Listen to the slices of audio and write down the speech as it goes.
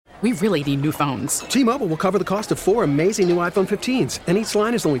We really need new phones. T-Mobile will cover the cost of 4 amazing new iPhone 15s, and each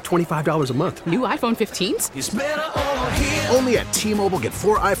line is only $25 a month. New iPhone 15s? It's better over here. Only at T-Mobile, get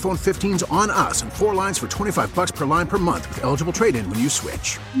 4 iPhone 15s on us and 4 lines for $25 per line per month with eligible trade-in when you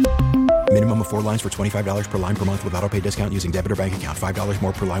switch. Minimum of 4 lines for $25 per line per month with autopay discount using debit or bank account. $5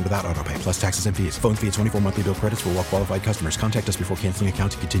 more per line without autopay, plus taxes and fees. Phone fee at 24 monthly bill credits for well-qualified customers. Contact us before canceling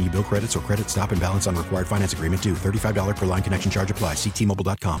account to continue bill credits or credit stop and balance on required finance agreement due. $35 per line connection charge applies. See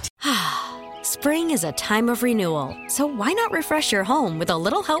T-Mobile.com. Spring is a time of renewal, so why not refresh your home with a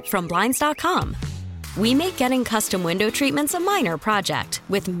little help from Blinds.com? We make getting custom window treatments a minor project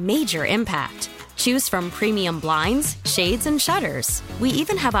with major impact. Choose from premium blinds, shades, and shutters. We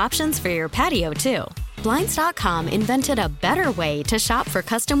even have options for your patio, too. Blinds.com invented a better way to shop for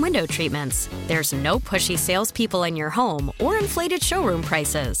custom window treatments. There's no pushy salespeople in your home or inflated showroom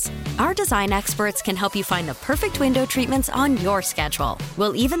prices. Our design experts can help you find the perfect window treatments on your schedule.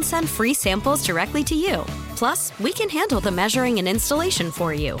 We'll even send free samples directly to you. Plus, we can handle the measuring and installation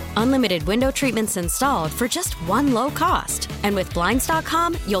for you. Unlimited window treatments installed for just one low cost. And with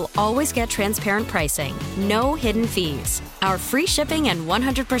Blinds.com, you'll always get transparent pricing. No hidden fees. Our free shipping and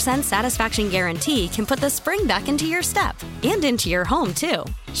 100% satisfaction guarantee can put the spring back into your step and into your home, too.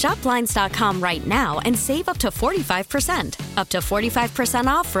 Shop Blinds.com right now and save up to 45%. Up to 45%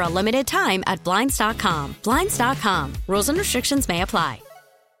 off for a limited time at Blinds.com. Blinds.com. Rules and restrictions may apply.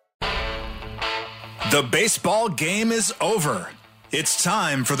 The baseball game is over. It's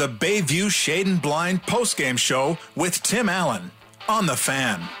time for the Bayview Shade and Blind postgame show with Tim Allen on The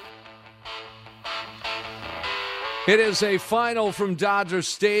Fan. It is a final from Dodger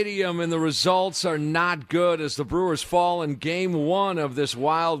Stadium, and the results are not good as the Brewers fall in Game 1 of this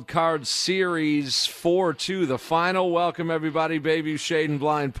wild card series, 4-2, the final. Welcome, everybody. Bayview Shade and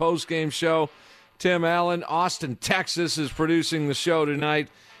Blind postgame show. Tim Allen, Austin, Texas, is producing the show tonight,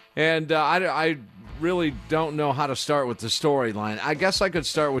 and I really don't know how to start with the storyline. I guess I could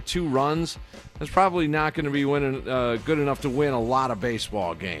start with 2 runs. That's probably not going to be good enough to win a lot of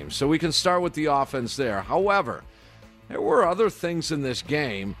baseball games. So we can start with the offense there. However, there were other things in this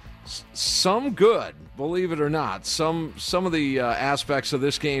game, some good, believe it or not. Some of the aspects of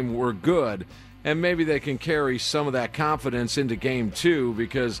this game were good, and maybe they can carry some of that confidence into Game 2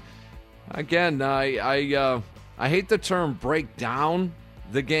 because, again, I hate the term break down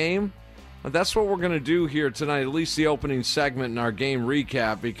the game. But that's what we're going to do here tonight, at least the opening segment in our game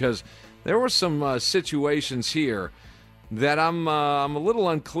recap, because there were some situations here that I'm a little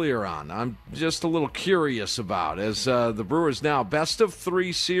unclear on. I'm just a little curious about as the Brewers now best of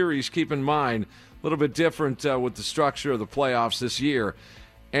 3 series, keep in mind, a little bit different with the structure of the playoffs this year.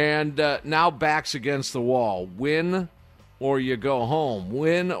 And now backs against the wall. Win or you go home.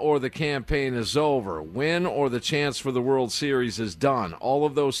 Win or the campaign is over. Win or the chance for the World Series is done. All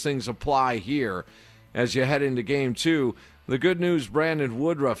of those things apply here as you head into Game 2. The good news, Brandon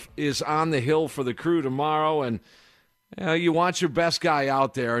Woodruff is on the hill for the Crew tomorrow, and you want your best guy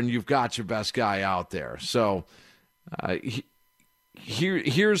out there, and you've got your best guy out there. So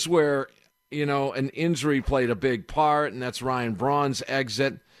here's where, an injury played a big part, and that's Ryan Braun's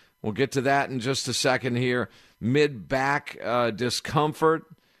exit. We'll get to that in just a second here. Mid-back discomfort,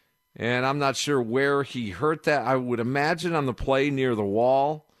 and I'm not sure where he hurt that. I would imagine on the play near the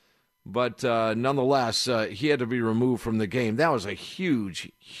wall, but nonetheless, he had to be removed from the game. That was a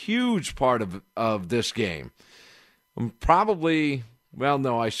huge, huge part of this game. Probably, well,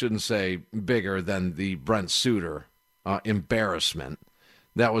 no, I shouldn't say bigger than the Brent Suter embarrassment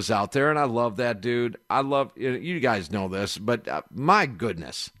that was out there, and I love that dude. I love, you guys know this, but my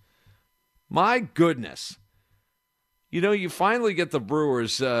goodness. You finally get the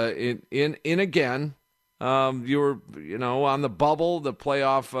Brewers in again. You were, on the bubble, the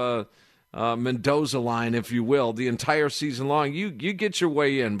playoff Mendoza line, if you will, the entire season long. You get your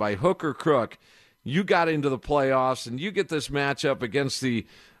way in by hook or crook. You got into the playoffs, and you get this matchup against the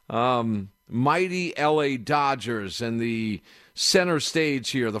mighty L.A. Dodgers and the center stage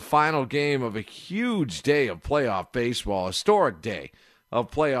here, the final game of a huge day of playoff baseball, historic day of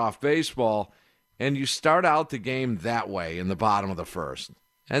playoff baseball. And you start out the game that way in the bottom of the first.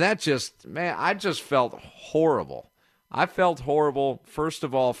 And that I just felt horrible. I felt horrible, first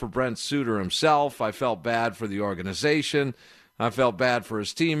of all, for Brent Suter himself. I felt bad for the organization. I felt bad for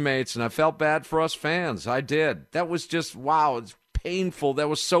his teammates. And I felt bad for us fans. I did. That was just, wow, it's painful. That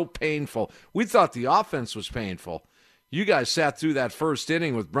was so painful. We thought the offense was painful. You guys sat through that first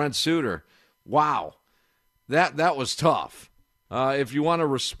inning with Brent Suter. Wow. That was tough. If you want to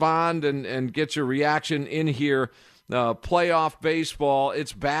respond and get your reaction in here, playoff baseball,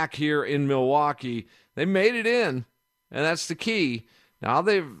 it's back here in Milwaukee. They made it in, and that's the key. Now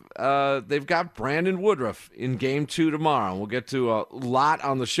they've got Brandon Woodruff in Game 2 tomorrow. We'll get to a lot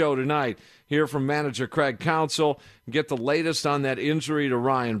on the show tonight. Hear from manager Craig Counsell. Get the latest on that injury to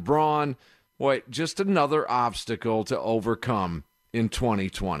Ryan Braun. Boy, just another obstacle to overcome in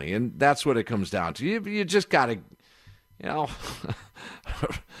 2020, and that's what it comes down to. You just got to,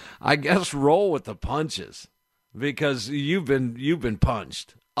 I guess roll with the punches because you've been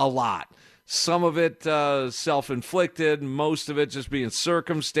punched a lot. Some of it self-inflicted, most of it just being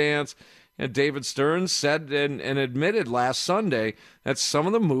circumstance. And David Stearns said and admitted last Sunday that some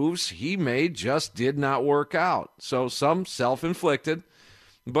of the moves he made just did not work out. So some self-inflicted,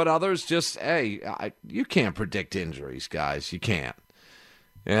 but others just, you can't predict injuries, guys. You can't.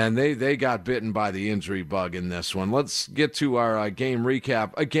 And they got bitten by the injury bug in this one. Let's get to our game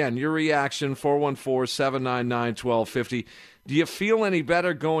recap. Again, your reaction, 414-799-1250. Do you feel any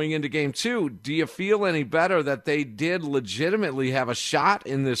better going into Game 2? Do you feel any better that they did legitimately have a shot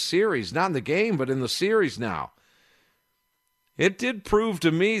in this series? Not in the game, but in the series now. It did prove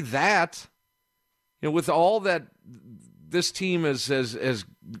to me that, with all that this team has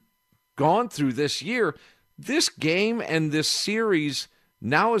gone through this year, this game and this series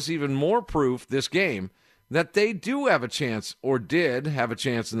now is even more proof, this game, that they do have a chance, or did have a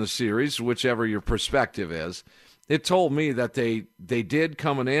chance in the series, whichever your perspective is. It told me that they did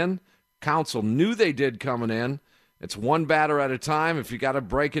coming in. Counsell knew they did coming in. It's one batter at a time. If you got to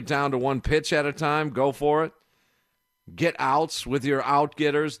break it down to one pitch at a time, go for it. Get outs with your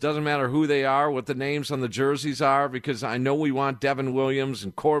out-getters. Doesn't matter who they are, what the names on the jerseys are, because I know we want Devin Williams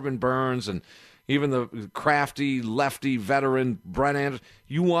and Corbin Burns and even the crafty, lefty veteran Brent Anderson.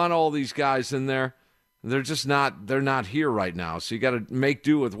 You want all these guys in there. They're not here right now. So you got to make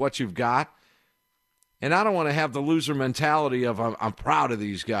do with what you've got. And I don't want to have the loser mentality of I'm proud of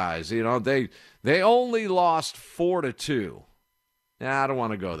these guys. They only lost 4-2. I don't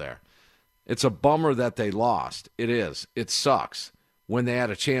want to go there. It's a bummer that they lost. It is. It sucks when they had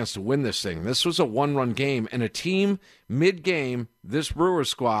a chance to win this thing. This was a one-run game, and a team mid-game, this Brewers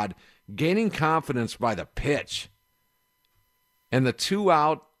squad, gaining confidence by the pitch. And the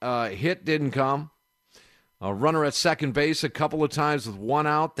two-out hit didn't come. A runner at second base a couple of times with one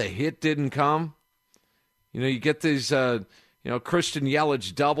out. The hit didn't come. You get these, Christian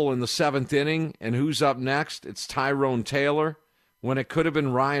Yelich double in the seventh inning, and who's up next? It's Tyrone Taylor, when it could have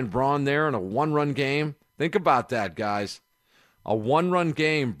been Ryan Braun there in a one-run game. Think about that, guys. A one-run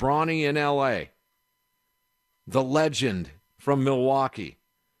game, Brawny in L.A., the legend from Milwaukee,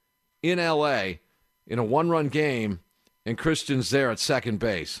 in L.A., in a one-run game, and Christian's there at second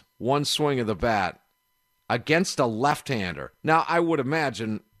base. One swing of the bat against a left-hander. Now, I would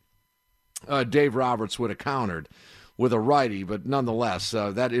imagine Dave Roberts would have countered with a righty, but nonetheless,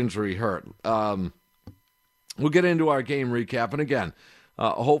 that injury hurt. We'll get into our game recap, and again,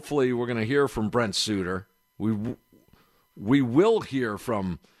 hopefully we're going to hear from Brent Suter. We will hear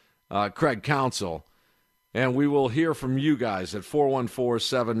from Craig Counsell, and we will hear from you guys at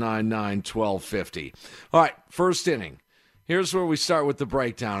 414-799-1250. All right, first inning. Here's where we start with the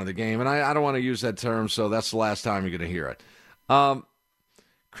breakdown of the game, and I don't want to use that term, so that's the last time you're going to hear it.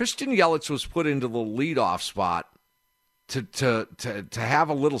 Christian Yelich was put into the leadoff spot to have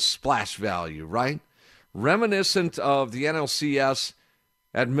a little splash value, right? Reminiscent of the NLCS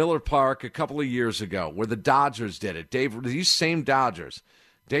at Miller Park a couple of years ago, where the Dodgers did it. These same Dodgers.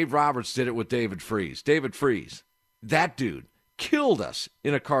 Dave Roberts did it with David Freese. David Freese, that dude, killed us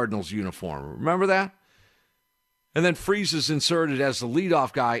in a Cardinals uniform. Remember that? And then Freese is inserted as the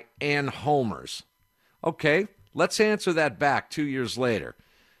leadoff guy and homers. Okay, let's answer that back 2 years later.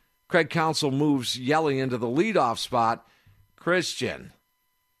 Craig Counsell moves Yelly into the leadoff spot. Christian,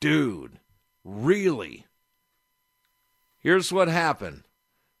 dude, really? Here's what happened.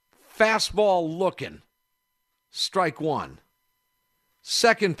 Fastball looking. Strike one.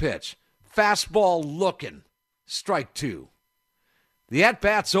 Second pitch. Fastball looking. Strike two. The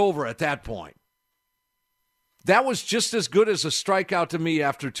at-bat's over at that point. That was just as good as a strikeout to me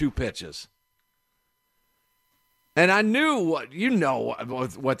after two pitches. And I knew what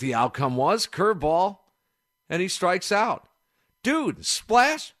the outcome was. Curveball. And he strikes out. Dude,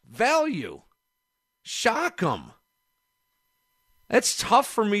 splash value. Shock him. It's tough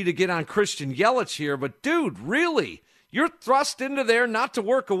for me to get on Christian Yelich here, but dude, really? You're thrust into there not to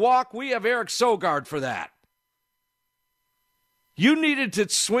work a walk? We have Eric Sogard for that. You needed to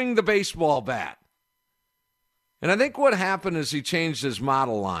swing the baseball bat. And I think what happened is he changed his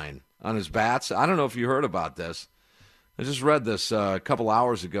model line on his bats. I don't know if you heard about this. I just read this a couple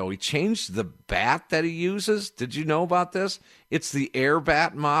hours ago. He changed the bat that he uses. Did you know about this? It's the Air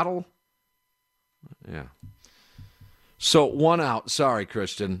Bat model. Yeah. So 1 out. Sorry,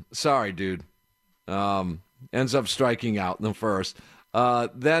 Christian. Sorry, dude. Ends up striking out in the first.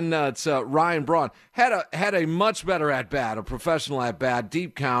 Then it's Ryan Braun. Had a much better at-bat, a professional at-bat,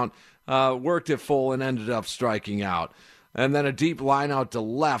 deep count, worked it full and ended up striking out. And then a deep line out to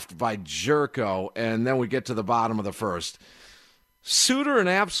left by Jerko, and then we get to the bottom of the first. Suter, an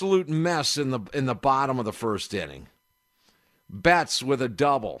absolute mess in the bottom of the first inning. Betts with a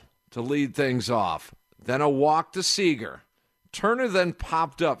double to lead things off. Then a walk to Seager. Turner then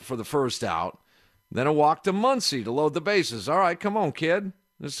popped up for the first out. Then a walk to Muncy to load the bases. All right, come on, kid.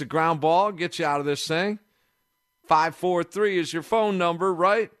 This is a ground ball. Get you out of this thing. 543 is your phone number,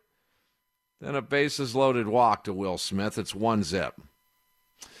 right? Then a bases-loaded walk to Will Smith. It's 1-0.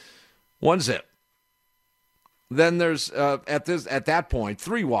 1-0. Then there's, at that point,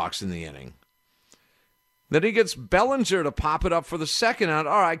 3 walks in the inning. Then he gets Bellinger to pop it up for the second out.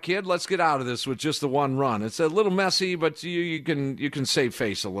 All right, kid, let's get out of this with just the 1 run. It's a little messy, but you can save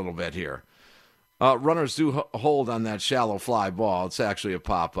face a little bit here. Runners do hold on that shallow fly ball. It's actually a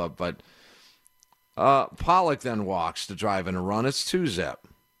pop-up, but Pollock then walks to drive in a run. It's 2-0.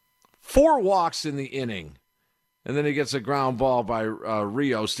 4 walks in the inning, and then he gets a ground ball by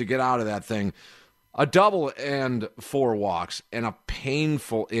Rios to get out of that thing. A double and 4 walks, and a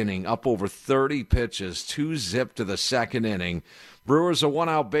painful inning, up over 30 pitches, 2-0 to the second inning. Brewers a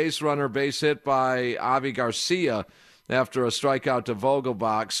 1-out base runner, base hit by Avi Garcia after a strikeout to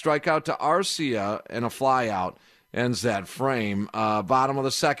Vogelbach. Strikeout to Arcia and a flyout ends that frame. Bottom of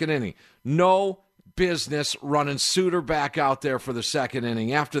the second inning. No business running Suter back out there for the second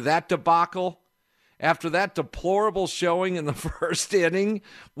inning. After that debacle, after that deplorable showing in the first inning,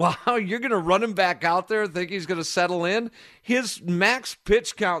 wow, you're going to run him back out there and think he's going to settle in? His max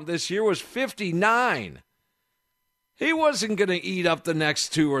pitch count this year was 59. He wasn't going to eat up the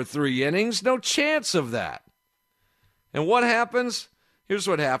next 2 or 3 innings. No chance of that. And what happens? Here's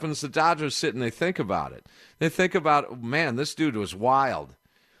what happens. The Dodgers sit and they think about it. They think about, man, this dude was wild.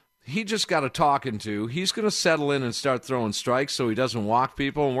 He just got a talking to. He's going to settle in and start throwing strikes so he doesn't walk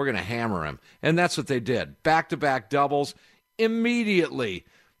people, and we're going to hammer him. And that's what they did. Back-to-back doubles, immediately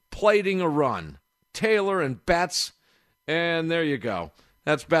plating a run. Taylor and Betts, and there you go.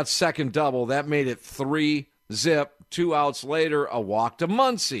 That's Betts' second double. That made it 3-0. 2 outs later, a walk to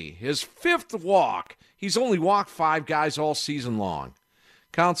Muncy. His 5th walk. He's only walked 5 guys all season long.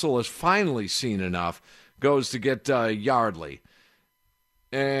 Counsell has finally seen enough. Goes to get Yardley.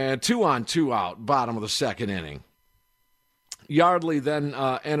 And 2 on, 2 out, bottom of the second inning. Yardley then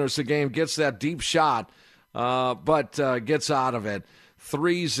enters the game, gets that deep shot, but gets out of it.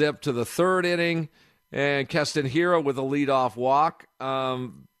 3-0 to the third inning, and Keston Hiura with a leadoff walk.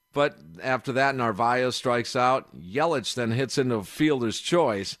 But after that, Narvaez strikes out. Yelich then hits into fielder's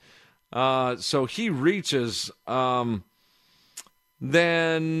choice. So he reaches.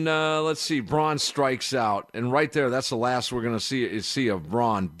 Then, let's see, Braun strikes out. And right there, that's the last we're going to see of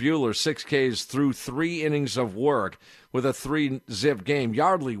Braun. Buehler, 6 Ks through 3 innings of work with a 3-0 game.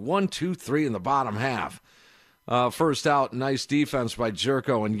 Yardley, 1-2-3 in the bottom half. First out, nice defense by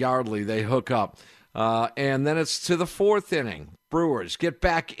Jerko and Yardley. They hook up. And then it's to the 4th inning. Brewers get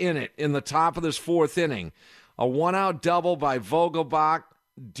back in it in the top of this 4th inning. A 1-out double by Vogelbach.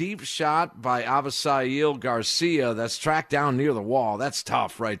 Deep shot by Avisail Garcia that's tracked down near the wall. That's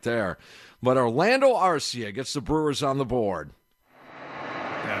tough right there. But Orlando Arcia gets the Brewers on the board.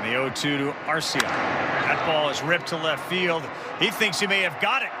 And the 0-2 to Arcia. That ball is ripped to left field. He thinks he may have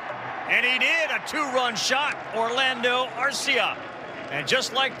got it. And he did. A 2-run shot. Orlando Arcia. And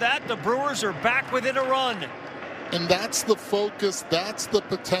just like that, the Brewers are back within a run. And that's the focus, that's the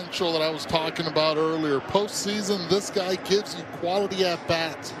potential that I was talking about earlier. Postseason, this guy gives you quality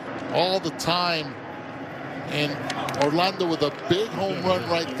at-bats all the time. And Orlando with a big home run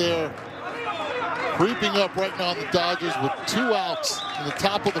right there. Creeping up right now on the Dodgers with 2 outs in the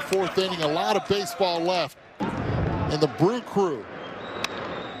top of the 4th inning. A lot of baseball left. And the Brew Crew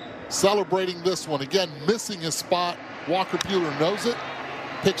celebrating this one. Again, missing his spot. Walker Buehler knows it.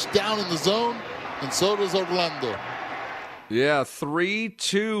 Pitch down in the zone. And so does Orlando. Yeah,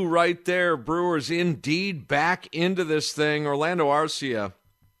 3-2 right there. Brewers indeed back into this thing. Orlando Arcia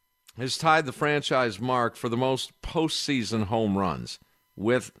has tied the franchise mark for the most postseason home runs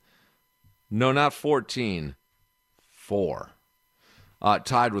with, no, not 14, 4.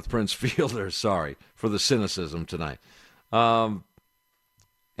 Tied with Prince Fielder, sorry, for the cynicism tonight. And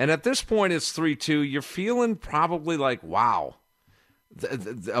at this point, it's 3-2. You're feeling probably like, wow.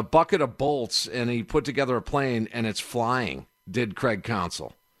 A bucket of bolts, and he put together a plane, and it's flying, did Craig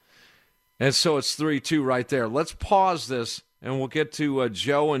Counsell. And so it's 3-2 right there. Let's pause this and we'll get to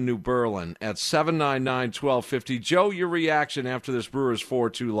Joe in New Berlin at 799-1250. Joe, your reaction after this Brewers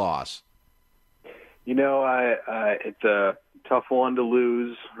 4-2 loss? You know, it's a tough one to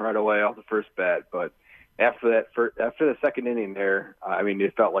lose right away off the first bat, but after the second inning there, I mean,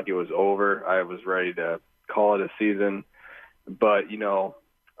 it felt like it was over. I was ready to call it a season, but you know,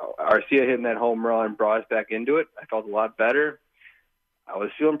 Arcia hitting that home run brought us back into it. I felt a lot better. I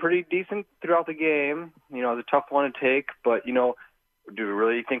was feeling pretty decent throughout the game. You know, it was a tough one to take, but you know, do we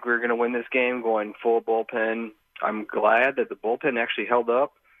really think we were going to win this game going full bullpen? I'm glad that the bullpen actually held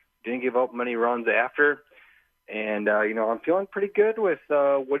up, didn't give up many runs after. And, you know, I'm feeling pretty good with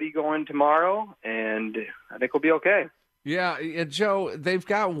Woody going tomorrow, and I think we'll be okay. Yeah, Joe, they've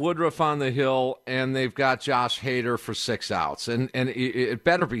got Woodruff on the hill, and they've got Josh Hader for 6 outs, and it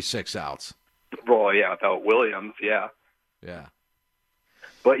better be 6 outs. Well, yeah, without Williams, yeah. Yeah.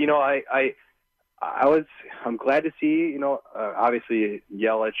 But, you know, I'm glad to see, you know, obviously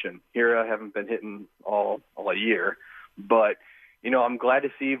Yelich and Hira haven't been hitting all year, but, you know, I'm glad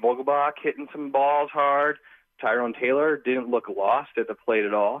to see Vogelbach hitting some balls hard. Tyrone Taylor didn't look lost at the plate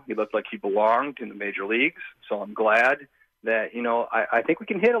at all. He looked like he belonged in the major leagues. So I'm glad that, you know, I think we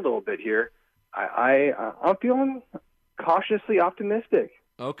can hit a little bit here. I'm feeling cautiously optimistic.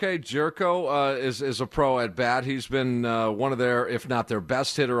 Okay, Jerko is a pro at bat. He's been one of their, if not their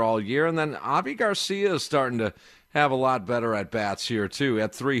best hitter all year. And then Avi Garcia is starting to have a lot better at bats here, too,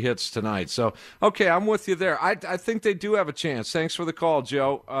 at 3 hits tonight. So, okay, I'm with you there. I think they do have a chance. Thanks for the call,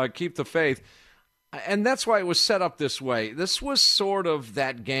 Joe. Keep the faith. And that's why it was set up this way. This was sort of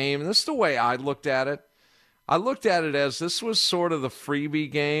that game, and this is the way I looked at it. I looked at it as this was sort of the freebie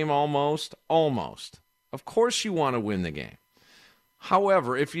game almost. Of course you want to win the game.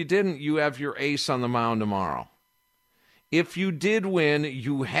 However, if you didn't, you have your ace on the mound tomorrow. If you did win,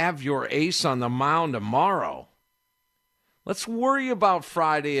 you have your ace on the mound tomorrow. Let's worry about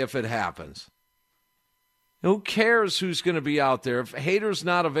Friday if it happens. Who cares who's going to be out there? If Hader's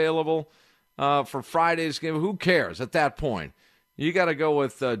not available for Friday's game, who cares at that point? You got to go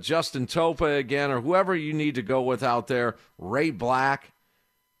with Justin Topa again or whoever you need to go with out there. Ray Black,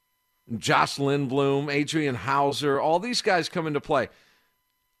 Josh Lindblom, Adrian Hauser, all these guys come into play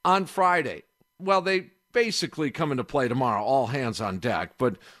on Friday. Well, they basically come into play tomorrow, all hands on deck.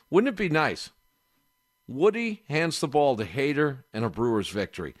 But wouldn't it be nice? Woody hands the ball to Hader and a Brewers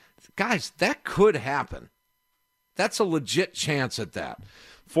victory. Guys, that could happen. That's a legit chance at that.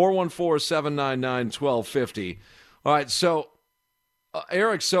 414-799-1250. All right, so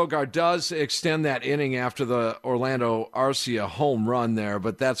Eric Sogard does extend that inning after the Orlando Arcia home run there,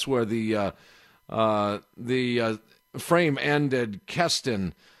 but that's where the frame ended.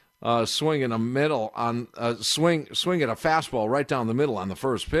 Keston swinging a middle on swing at a fastball right down the middle on the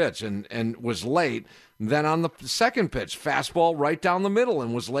first pitch and was late. Then on the second pitch, fastball right down the middle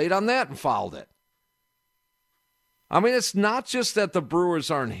and was late on that and fouled it. I mean, it's not just that the Brewers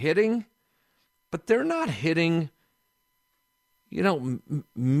aren't hitting, but they're not hitting, you know,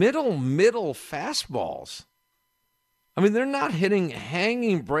 middle fastballs. I mean, they're not hitting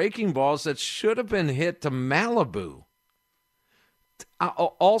hanging breaking balls that should have been hit to Malibu.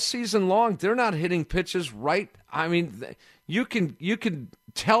 All season long, they're not hitting pitches right. I mean, you can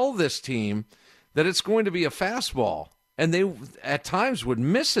tell this team that it's going to be a fastball, and they at times would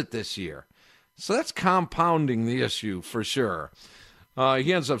miss it this year. So that's compounding the issue for sure.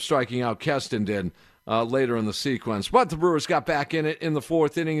 He ends up striking out, Keston did, later in the sequence. But the Brewers got back in it in the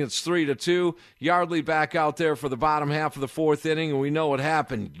fourth inning. It's 3-2. Yardley back out there for the bottom half of the fourth inning, and we know what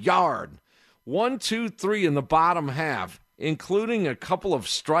happened. Yard. 1, 2, 3 in the bottom half, including a couple of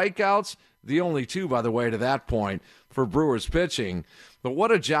strikeouts. The only 2, by the way, to that point for Brewers pitching. But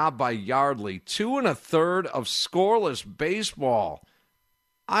what a job by Yardley. 2 1/3 of scoreless baseball.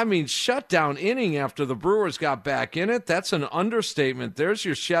 I mean, shutdown inning after the Brewers got back in it. That's an understatement. There's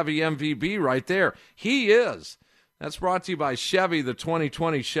your Chevy MVP right there. He is. That's brought to you by Chevy, the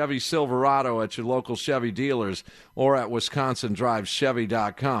 2020 Chevy Silverado at your local Chevy dealers or at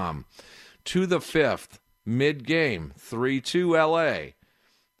WisconsinDrivesChevy.com. To the fifth, mid-game, 3-2 L.A.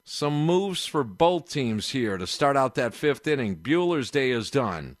 Some moves for both teams here to start out that fifth inning. Buehler's day is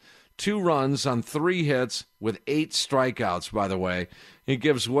done. 2 runs on 3 hits with 8 strikeouts, by the way. He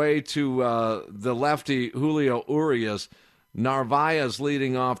gives way to the lefty Julio Urias. Narvaez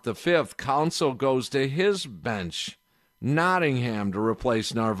leading off the fifth. Counsell goes to his bench. Nottingham to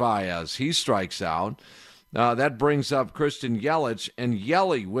replace Narvaez. He strikes out. That brings up Christian Yelich, and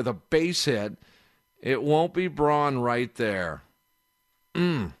Yelly with a base hit. It won't be Braun right there.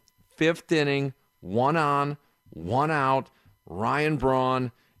 Fifth inning, 1 on, 1 out. Ryan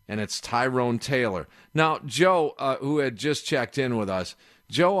Braun and it's Tyrone Taylor. Now, Joe, who had just checked in with us,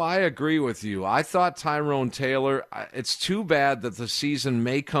 Joe, I agree with you. I thought Tyrone Taylor, it's too bad that the season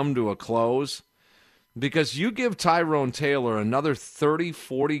may come to a close, because you give Tyrone Taylor another 30,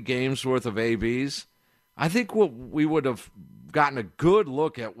 40 games worth of ABs, I think we would have gotten a good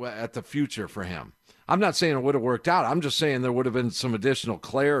look at the future for him. I'm not saying it would have worked out. I'm just saying there would have been some additional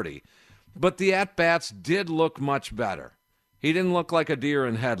clarity. But the at-bats did look much better. He didn't look like a deer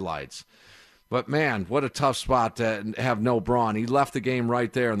in headlights. But, man, what a tough spot to have no Braun. He left the game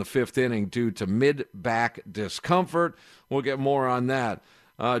right there in the 5th inning due to mid-back discomfort. We'll get more on that.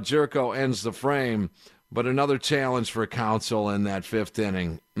 Jerko ends the frame, but another challenge for Counsell in that 5th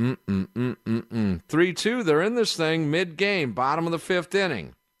inning. 3-2, they're in this thing mid-game, bottom of the 5th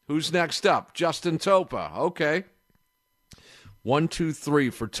inning. Who's next up? Justin Topa. Okay.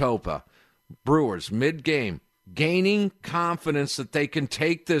 1-2-3 for Topa. Brewers, mid-game, gaining confidence that they can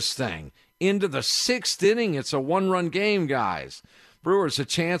take this thing into the 6th inning. It's a 1-run game, guys. Brewers a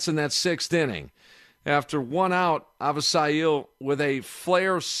chance in that 6th inning. After 1 out, Avisail with a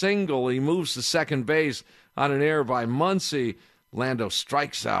flare single. He moves to second base on an error by Muncy. Lando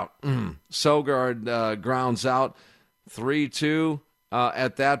strikes out. Sogard grounds out. 3-2.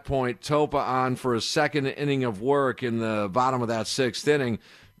 At that point, Topa on for a 2nd inning of work in the bottom of that 6th inning.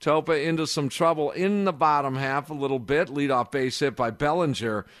 Topa into some trouble in the bottom half a little bit. Leadoff base hit by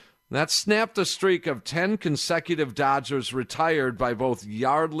Bellinger. That snapped a streak of 10 consecutive Dodgers retired by both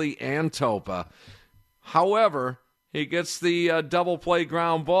Yardley and Topa. However, he gets the double play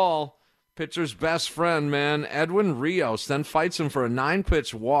ground ball. Pitcher's best friend, man, Edwin Rios, then fights him for a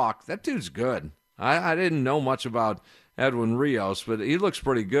 9-pitch walk. That dude's good. I didn't know much about Edwin Rios, but he looks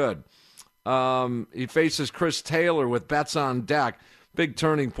pretty good. He faces Chris Taylor with Betts on deck. Big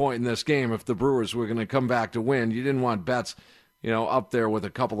turning point in this game if the Brewers were going to come back to win. You didn't want Betts, up there with a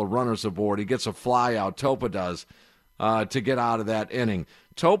couple of runners aboard. He gets a fly out, Topa does, to get out of that inning.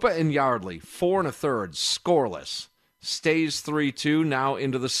 Topa and Yardley, 4 1/3, scoreless. Stays 3-2, now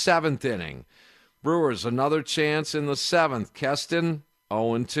into the 7th inning. Brewers, another chance in the 7th. Keston,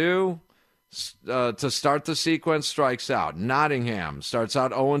 0-2. To start the sequence, strikes out. Nottingham starts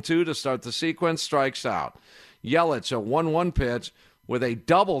out 0-2 to start the sequence, strikes out. Yelich, a 1-1 pitch with a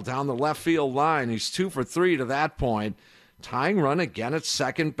double down the left field line. He's 2 for 3 to that point. Tying run again at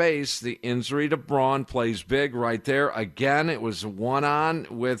second base. The injury to Braun plays big right there. Again, it was 1-on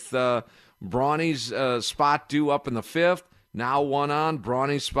with Brawny's spot due up in the 5th. Now 1-on,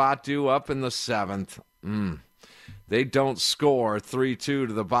 Brawny's spot due up in the 7th. They don't score. 3-2 to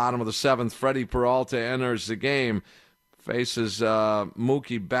the bottom of the 7th. Freddie Peralta enters the game. Faces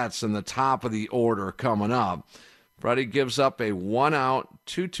Mookie Betts in the top of the order coming up. Freddie gives up a 1-out,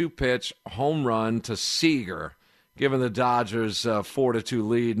 2-2 pitch home run to Seager, giving the Dodgers a 4-2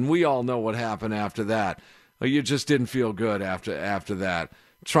 lead. And we all know what happened after that. You just didn't feel good after that.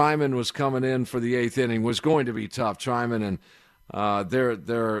 Tryman was coming in for the 8th inning. Was going to be tough. Tryman and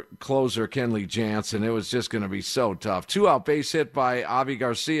their closer, Kenley Jansen. It was just going to be so tough. 2-out base hit by Avi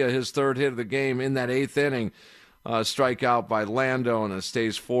Garcia, his 3rd hit of the game in that 8th inning. Strikeout by Lando, and it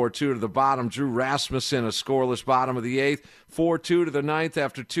stays 4-2 to the bottom. Drew Rasmussen, a scoreless bottom of the 8th. 4-2 to the 9th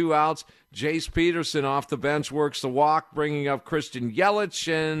after 2 outs. Jace Peterson off the bench works the walk, bringing up Christian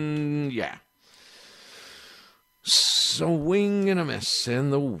Yelich, and swing and a miss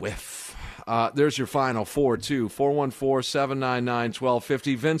and the whiff. There's your final 4-2.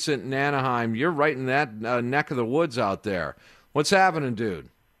 414-799-1250. Vincent in Anaheim, you're right in that neck of the woods out there. What's happening, dude?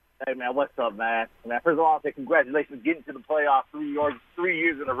 Hey, man, what's up, man? First of all, I'll say congratulations getting to the playoffs 3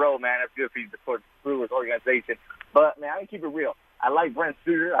 years in a row, man. That's good for the Brewers organization. But, man, I can keep it real. I like Brent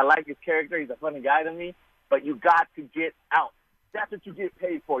Suter. I like his character. He's a funny guy to me. But you got to get out. That's what you get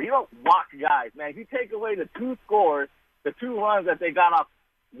paid for. You don't walk guys, man. If you take away the 2 scores, the 2 runs that they got off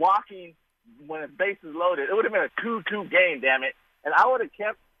walking when the base is loaded, it would have been a 2-2 game, damn it. And I would have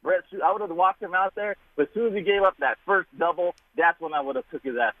kept Brett Suter. I would have walked him out there, but as soon as he gave up that first double, that's when I would have took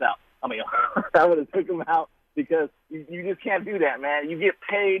his ass out. I would have took him out because you just can't do that, man. You get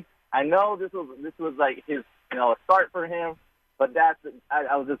paid. I know this was like his a start for him, but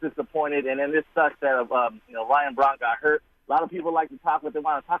I was just disappointed. And then this sucks that Ryan Braun got hurt. A lot of people like to talk what they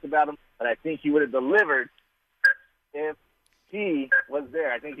want to talk about him, but I think he would have delivered if he was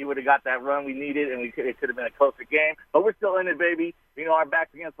there. I think he would have got that run we needed, and it could have been a closer game. But we're still in it, baby. Our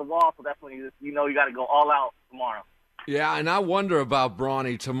back's against the wall, so that's when you got to go all out tomorrow. Yeah, and I wonder about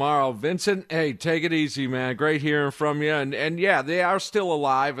Brawny tomorrow. Vincent, hey, take it easy, man. Great hearing from you. And yeah, they are still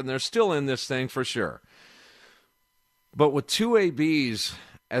alive, and they're still in this thing for sure. But with 2 ABs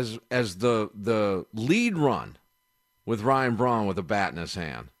as the lead run with Ryan Braun with a bat in his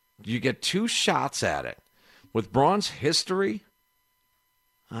hand. You get 2 shots at it. With Braun's history,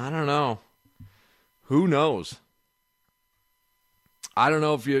 I don't know. Who knows? I don't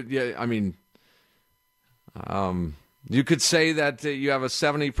know if you could say that you have a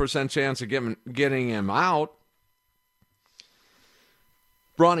 70% chance of getting him out.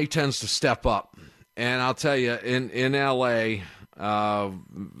 Bronny tends to step up. And I'll tell you, in L.A.,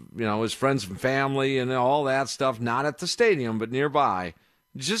 his friends and family and all that stuff, not at the stadium, but nearby,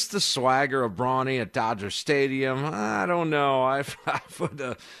 just the swagger of Bronny at Dodger Stadium, I don't know. I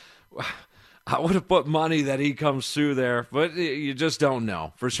would have put money that he comes through there, but you just don't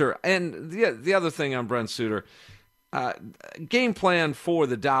know for sure. And the other thing on Brent Suter, game plan for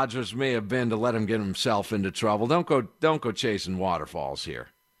the Dodgers may have been to let him get himself into trouble. Don't go chasing waterfalls here.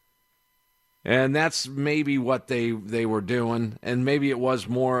 And that's maybe what they were doing, and maybe it was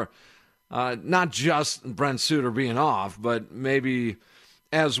more not just Brent Suter being off, but maybe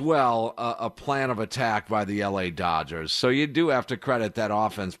as well a plan of attack by the L.A. Dodgers. So you do have to credit that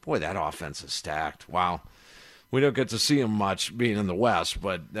offense. Boy, that offense is stacked. Wow. We don't get to see them much being in the West,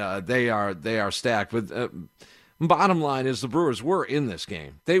 but they are stacked. But bottom line is the Brewers were in this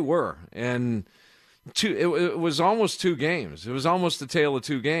game. They were. And it was almost 2 games. It was almost a tale of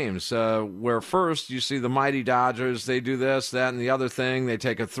 2 games, where first you see the mighty Dodgers. They do this, that, and the other thing. They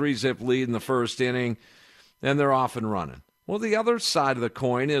take a 3-zip lead in the first inning, and they're off and running. Well, the other side of the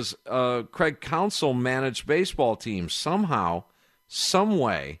coin is Craig Counsell managed baseball teams. Somehow, some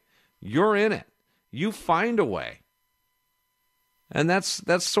way, you're in it. You find a way. And that's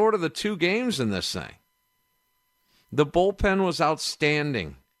sort of the 2 games in this thing. The bullpen was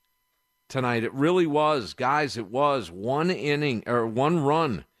outstanding tonight. It really was. Guys, it was 1 inning or 1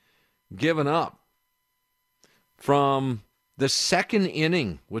 run given up from the 2nd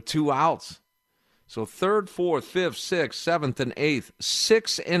inning with 2 outs. So 3rd, 4th, 5th, 6th, 7th, and 8th,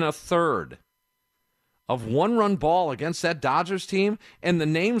 6 1/3 of 1-run ball against that Dodgers team. And the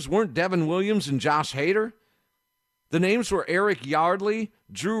names weren't Devin Williams and Josh Hader. The names were Eric Yardley,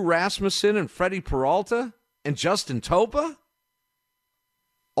 Drew Rasmussen, and Freddie Peralta, and Justin Topa.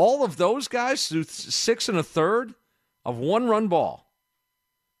 All of those guys through 6 1/3 of 1-run ball.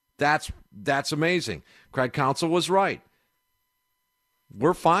 That's amazing. Craig Counsell was right.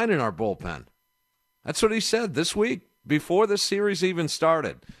 We're fine in our bullpen. That's what he said this week before the series even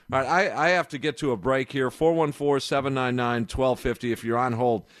started. All right, I have to get to a break here. 414-799-1250. If you're on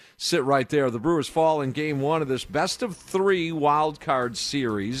hold, sit right there. The Brewers fall in Game 1 of this best-of-3 wild card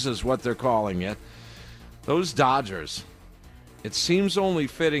series is what they're calling it. Those Dodgers, it seems only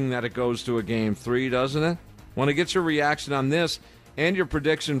fitting that it goes to a Game 3, doesn't it? Want to get your reaction on this and your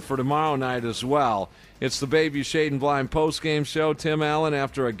prediction for tomorrow night as well. It's the Bayview Shade and Blind postgame show. Tim Allen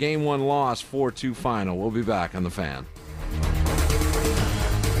after a Game 1 loss, 4-2 final. We'll be back on The Fan.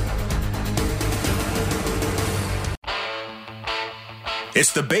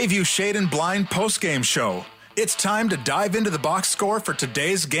 It's the Bayview Shade and Blind postgame show. It's time to dive into the box score for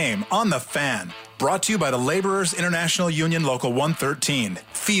today's game on The Fan. Brought to you by the Laborers International Union Local 113.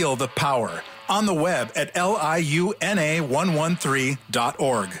 Feel the power. On the web at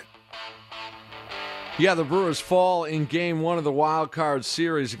liuna113.org. Yeah, the Brewers fall in Game 1 of the wild card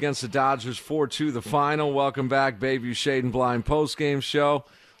series against the Dodgers, 4-2 the final. Welcome back, Bayview Shade and Blind postgame show.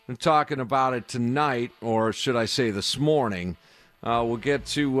 We're talking about it tonight, or should I say this morning. We'll get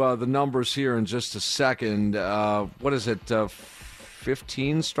to the numbers here in just a second. What is it,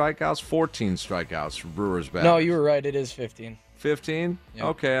 15 strikeouts? 14 strikeouts for Brewers back. No, you were right. It is 15. 15? Yep.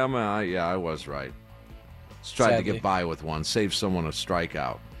 Okay, I was right. Just tried to get by with one, save someone a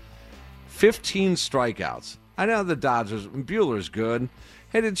strikeout. 15 strikeouts. I know the Dodgers. Buehler's good.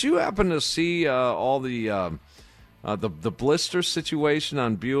 Hey, did you happen to see all the blister situation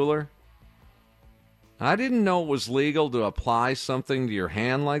on Buehler? I didn't know it was legal to apply something to your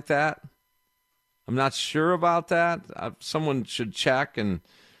hand like that. I'm not sure about that. Someone should check, and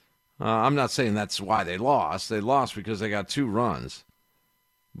I'm not saying that's why they lost. They lost because they got 2 runs.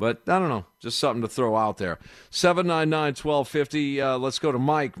 But I don't know, just something to throw out there. 799-1250. Let's go to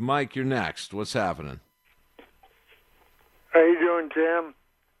Mike. Mike, you're next. What's happening? How you doing, Tim?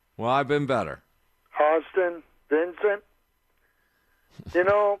 Well, I've been better. Austin, Vincent? You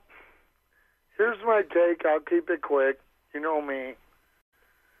know, here's my take. I'll keep it quick. You know me.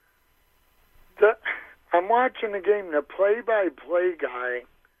 I'm watching the game. The play-by-play guy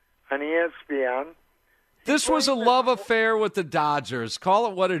on ESPN. This was a love affair with the Dodgers. Call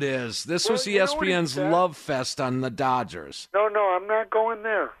it what it is. This was ESPN's love fest on the Dodgers. No, I'm not going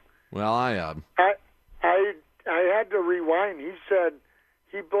there. Well, I had to rewind. He said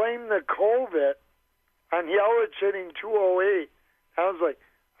he blamed the COVID on Yelich hitting 208. I was like,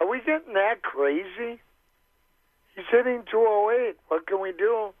 are we getting that crazy? He's hitting 208. What can we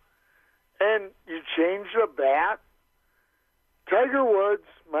do? And you change the bat. Tiger Woods,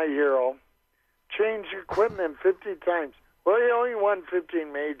 my hero, changed equipment 50 times. Well, he only won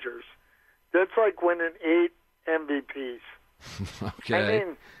 15 majors. That's like winning 8 MVPs. Okay. I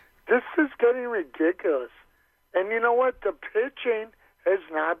mean, this is getting ridiculous. And you know what? The pitching has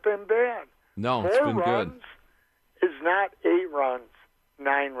not been bad. No, it's been runs good. Is not 8 runs,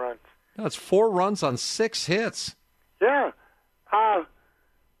 9 runs. No, it's 4 runs on 6 hits. Yeah.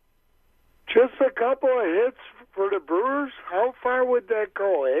 Just a couple of hits for the Brewers. How far would that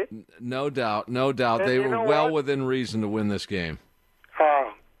go, eh? No doubt, no doubt. And they you were know well what? within reason to win this game.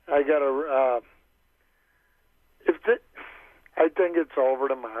 I got to... I think it's over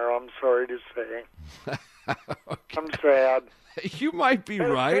tomorrow, I'm sorry to say. Okay. I'm sad. You might be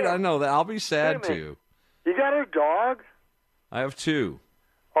right. I know that. I'll be sad too. You got a dog? I have 2.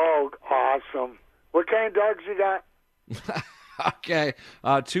 Oh, awesome. What kind of dogs you got? Okay.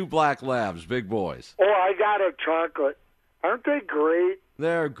 2 black labs, big boys. Oh, I got a chocolate. Aren't they great?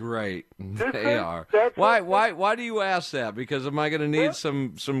 They're great. They are. Why do you ask that? Because am I going to need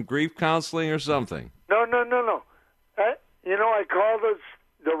some grief counseling or something? No. You know, I call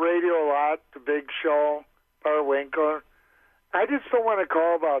the radio a lot, the Big Show, Bart Winkler. I just don't want to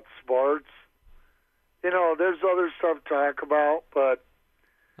call about sports. You know, there's other stuff to talk about, but...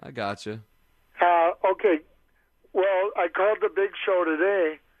 I got you. Okay. Well, I called the Big Show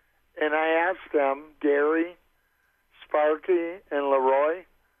today, and I asked them, Gary, Sparky, and Leroy,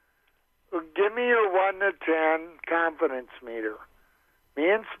 give me your 1 to 10 confidence meter.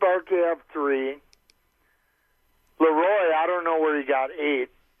 Me and Sparky have 3. Leroy, I don't know where he got 8,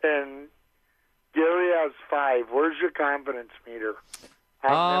 and Gary has 5. Where's your confidence meter?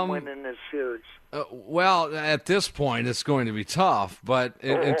 I'm winning this series. Well, at this point, it's going to be tough. But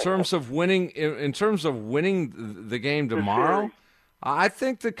in terms of winning, the game tomorrow, I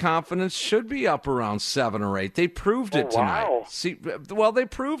think the confidence should be up around 7 or 8. They proved it tonight. Wow. They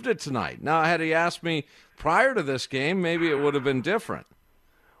proved it tonight. Now, had he asked me prior to this game, maybe it would have been different.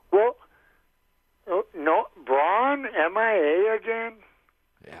 Well, no, Braun, MIA again?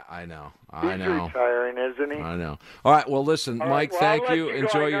 Yeah, I know. He's retiring, isn't he? I know. All right, well, listen, Mike, thank you.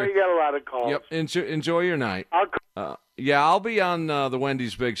 Enjoy you got a lot of calls. Yep, enjoy your night. I'll be on the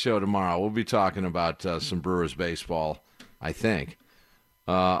Wendy's Big Show tomorrow. We'll be talking about some Brewers baseball, I think,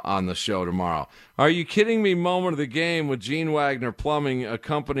 on the show tomorrow. Are you kidding me? Moment of the game with Gene Wagner Plumbing, a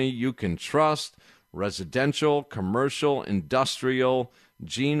company you can trust. Residential, commercial, industrial,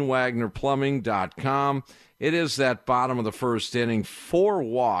 GeneWagnerPlumbing.com. It is that bottom of the first inning, 4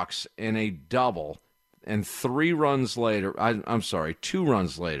 walks and a double, and 2 runs later.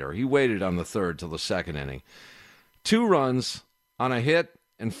 He waited on the third till the second inning. 2 runs on a hit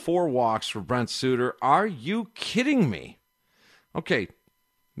and 4 walks for Brent Suter. Are you kidding me? Okay,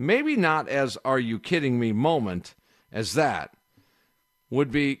 maybe not as are you kidding me moment as that would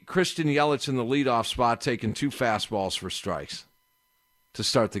be Christian Yelich in the leadoff spot taking 2 fastballs for strikes to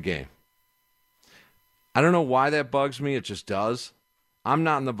start the game. I don't know why that bugs me. It just does. I'm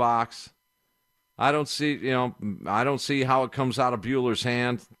not in the box. I don't see how it comes out of Buehler's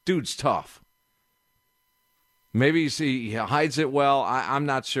hand. Dude's tough. Maybe he hides it well. I'm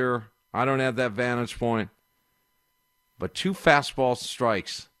not sure. I don't have that vantage point. But 2 fastball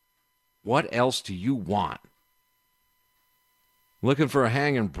strikes. What else do you want? Looking for a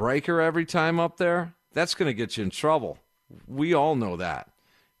hanging breaker every time up there? That's going to get you in trouble. We all know that.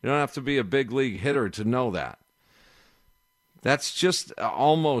 You don't have to be a big league hitter to know that. That's just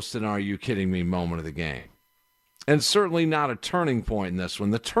almost an are you kidding me moment of the game. And certainly not a turning point in this one.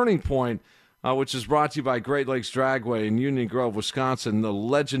 The turning point, which is brought to you by Great Lakes Dragway in Union Grove, Wisconsin, the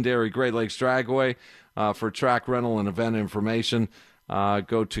legendary Great Lakes Dragway. For track rental and event information,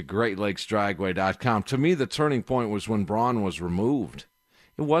 go to GreatLakesDragway.com. To me, the turning point was when Braun was removed.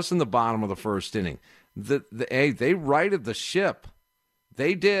 It wasn't the bottom of the first inning. They righted the ship.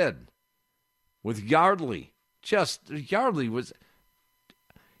 They did. With Yardley. Yardley was...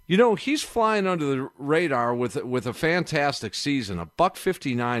 he's flying under the radar with a fantastic season, a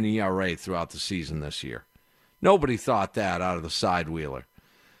 .159 ERA throughout the season this year. Nobody thought that out of the side wheeler.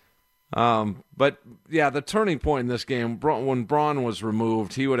 But, yeah, the turning point in this game, when Braun was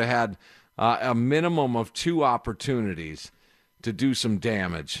removed, he would have had a minimum of 2 opportunities to do some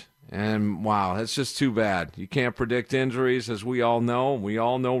damage. And, wow, that's just too bad. You can't predict injuries, as we all know. We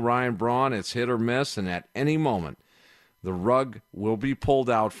all know Ryan Braun, it's hit or miss, and at any moment, the rug will be pulled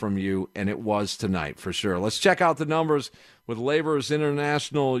out from you, and it was tonight for sure. Let's check out the numbers with with Laborers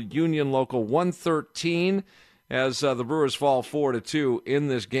International Union Local 113 as the Brewers fall 4-2 in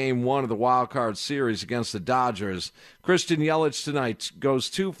this Game 1 of the Wild Card Series against the Dodgers. Christian Yelich tonight goes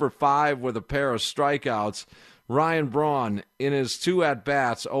 2 for 5 with a pair of strikeouts. Ryan Braun in his 2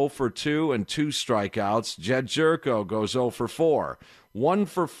 at-bats, 0 for 2 and 2 strikeouts. Jed Jerko goes 0 for 4, 1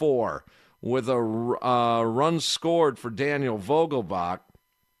 for 4 with a run scored for Daniel Vogelbach.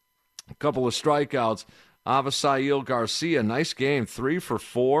 A couple of strikeouts. Avisail Garcia, nice game, 3 for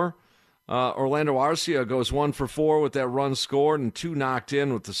 4. Orlando Arcia goes 1 for 4 with that run scored and 2 knocked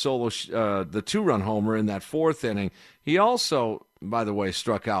in with the the 2-run homer in that 4th inning. He also, by the way,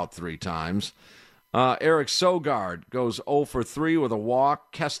 struck out 3 times. Eric Sogard goes 0 for 3 with a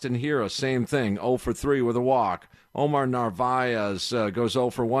walk. Keston Hiura, same thing, 0 for 3 with a walk. Omar Narvaez goes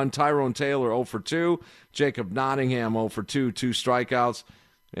 0 for 1. Tyrone Taylor 0 for 2. Jacob Nottingham 0 for 2, 2 strikeouts.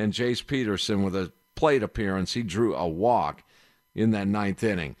 And Jace Peterson with a plate appearance. He drew a walk in that 9th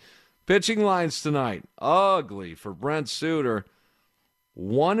inning. Pitching lines tonight, ugly for Brent Suter.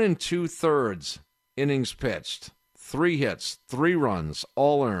 1 2/3 innings pitched. 3 hits, 3 runs,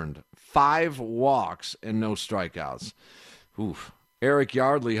 all earned. 5 walks and no strikeouts. Oof. Eric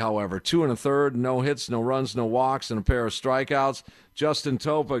Yardley, however, 2 1/3, no hits, no runs, no walks, and a pair of strikeouts. Justin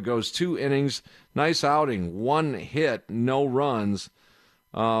Topa goes 2 innings. Nice outing. 1 hit, no runs,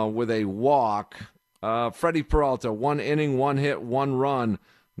 with a walk. Freddie Peralta, 1 inning, 1 hit, 1 run,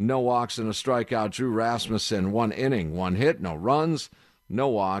 no walks, and a strikeout. Drew Rasmussen, 1 inning, 1 hit, no runs, no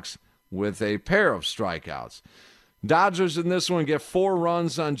walks, with a pair of strikeouts. Dodgers in this one get 4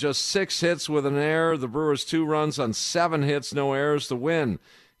 runs on just 6 hits with an error. The Brewers 2 runs on 7 hits, no errors. The win,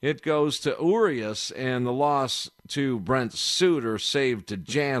 it goes to Urias, and the loss to Brent Suter, saved to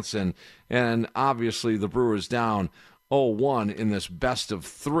Jansen. And obviously the Brewers down 0-1 in this best of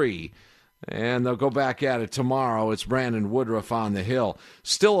 3. And they'll go back at it tomorrow. It's Brandon Woodruff on the hill.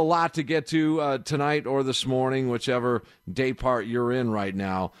 Still a lot to get to tonight or this morning, whichever day part you're in right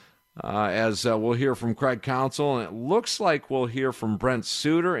now. As we'll hear from Craig Counsell, and it looks like we'll hear from Brent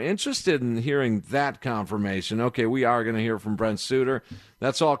Suter. Interested in hearing that confirmation. Okay, we are going to hear from Brent Suter.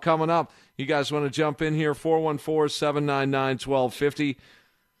 That's all coming up. You guys want to jump in here? 414-799-1250.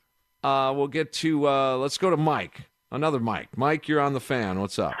 We'll get to, let's go to Mike. Another Mike. Mike, you're on the Fan.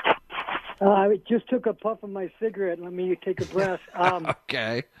 What's up? I just took a puff of my cigarette. Let me take a breath.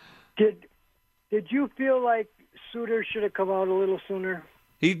 Okay. Did you feel like Suter should have come out a little sooner?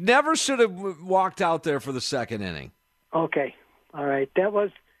 He never should have walked out there for the 2nd inning. Okay. All right.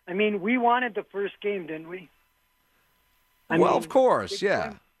 We wanted the first game, didn't we? Of course,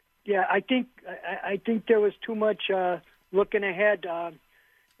 yeah. Yeah, I think there was too much looking ahead.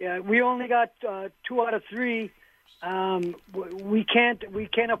 We only got 2 out of 3. We can't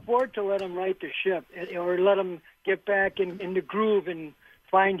afford to let him right the ship or let him get back in the groove and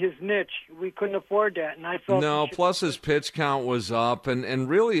find his niche. We couldn't afford that, and I felt no. Plus, his pitch count was up, and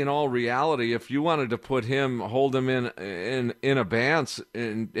really, in all reality, if you wanted to hold him in abeyance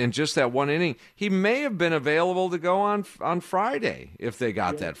in just that 1 inning, he may have been available to go on Friday if they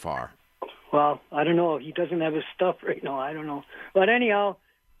got that far. Well, I don't know. He doesn't have his stuff right now. I don't know, but anyhow.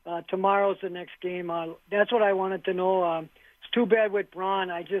 Tomorrow's the next game. That's what I wanted to know. It's too bad with Braun.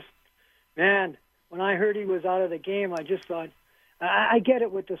 When I heard he was out of the game, I just thought, I get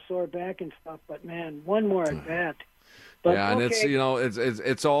it with the sore back and stuff, but man, one more at bat. But, yeah, and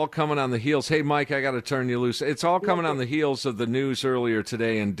it's all coming on the heels. Hey, Mike, I got to turn you loose. It's all coming on the heels of the news earlier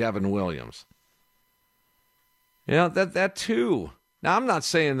today in Devin Williams. That too. Now, I'm not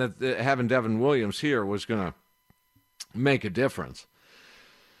saying that having Devin Williams here was going to make a difference.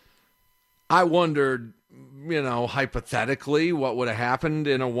 I wondered, hypothetically, what would have happened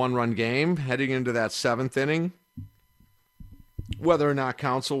in a 1-run game heading into that 7th inning. Whether or not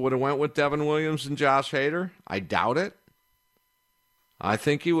Counsell would have went with Devin Williams and Josh Hader, I doubt it. I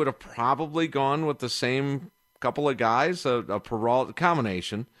think he would have probably gone with the same couple of guys, a Peralta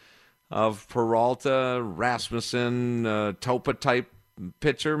combination of Peralta, Rasmussen, Topa-type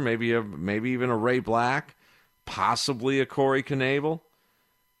pitcher, maybe even a Ray Black, possibly a Corey Knebel.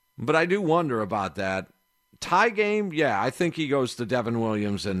 But I do wonder about that. Tie game, yeah, I think he goes to Devin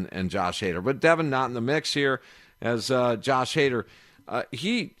Williams and Josh Hader. But Devin not in the mix here as Josh Hader.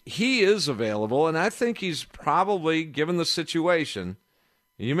 He is available, and I think he's probably, given the situation,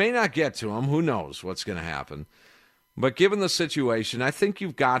 you may not get to him. Who knows what's going to happen. But given the situation, I think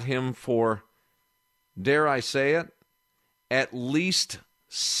you've got him for, dare I say it, at least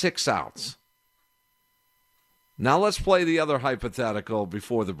 6 outs. Now let's play the other hypothetical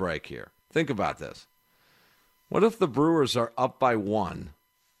before the break here. Think about this. What if the Brewers are up by 1?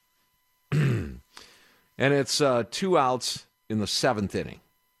 And And it's 2 outs in the 7th inning.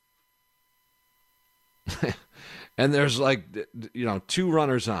 And there's 2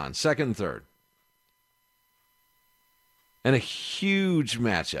 runners on, second and third. And a huge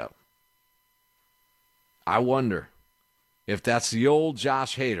matchup. I wonder if that's the old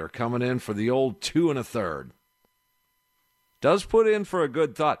Josh Hader coming in for the old 2 1/3. Does put in for a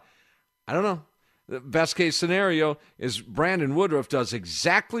good thought. I don't know. The best case scenario is Brandon Woodruff does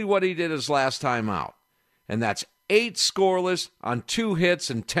exactly what he did his last time out. And that's 8 scoreless on 2 hits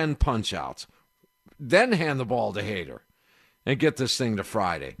and 10 punch-outs. Then hand the ball to Hader and get this thing to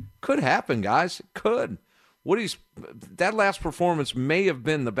Friday. Could happen, guys. It could. That last performance may have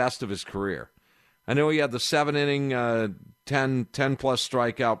been the best of his career. I know he had the 7-inning, 10-plus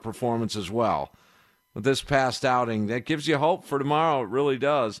strikeout performance as well. But this past outing, that gives you hope for tomorrow. It really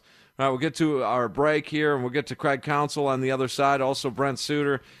does. All right, we'll get to our break here, and we'll get to Craig Counsell on the other side. Also, Brent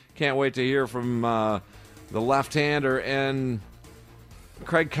Suter. Can't wait to hear from the left-hander. And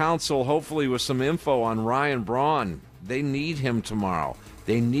Craig Counsell, hopefully with some info on Ryan Braun. They need him tomorrow.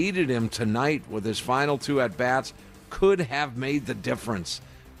 They needed him tonight with his final 2 at-bats. Could have made the difference.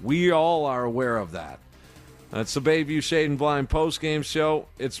 We all are aware of that. That's the Bayview Shade and Blind postgame show.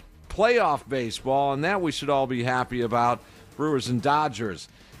 It's playoff baseball, and that we should all be happy about. Brewers and Dodgers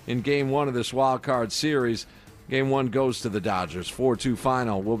in Game 1 of this wild card series. Game 1 goes to the Dodgers. 4-2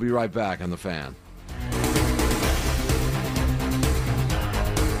 final. We'll be right back on The Fan.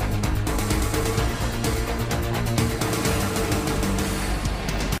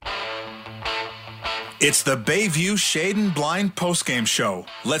 It's the Bayview Shade and Blind postgame show.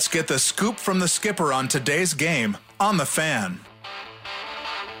 Let's get the scoop from the skipper on today's game on The Fan.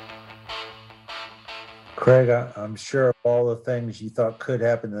 Craig, I'm sure of all the things you thought could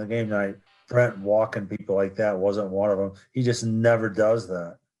happen in the game tonight, Brent walking people like that wasn't one of them. He just never does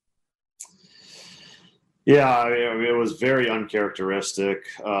that. Yeah, it was very uncharacteristic.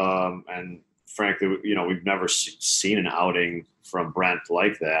 And frankly, we've never seen an outing from Brent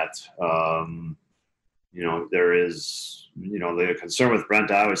like that. There is, the concern with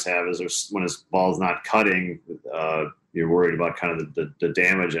Brent I always have is when his ball's not cutting, you're worried about kind of the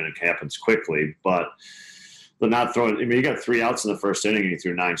damage, and it happens quickly. But the not throwing, you got 3 outs in the first inning and he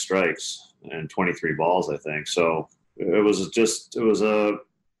threw 9 strikes and 23 balls, I think. So it was a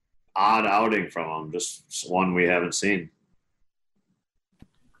odd outing from him, just one we haven't seen.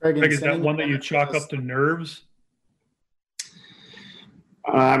 Craig, is that one that you chalk up to nerves?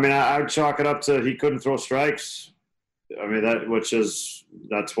 I would chalk it up to he couldn't throw strikes.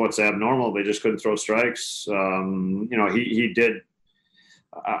 That's what's abnormal. They just couldn't throw strikes. He did.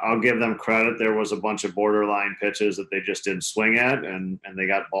 I'll give them credit. There was a bunch of borderline pitches that they just didn't swing at, and they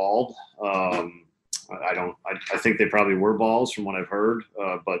got balled. I think they probably were balls from what I've heard,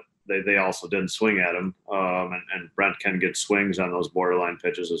 but they also didn't swing at them. And Brent can get swings on those borderline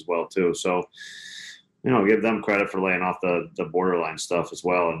pitches as well too. So. Give them credit for laying off the borderline stuff as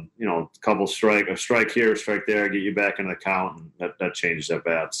well. And, a couple a strike here, strike there, get you back into the count, and that changes at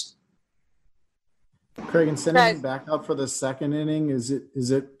bats. Craig, and sending him back out for the second inning, is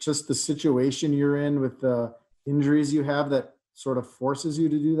it just the situation you're in with the injuries you have that sort of forces you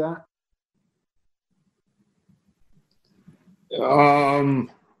to do that?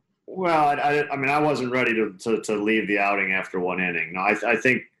 Well, I wasn't ready to leave the outing after 1 inning. No, I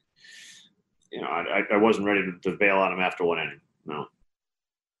think, I wasn't ready to bail on him after 1 inning. No.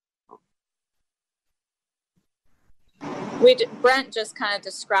 Brent just kind of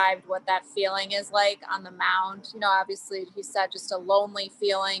described what that feeling is like on the mound. Obviously he said just a lonely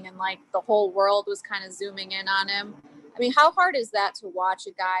feeling, and like the whole world was kind of zooming in on him. How hard is that to watch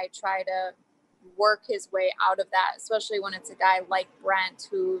a guy try to work his way out of that, especially when it's a guy like Brent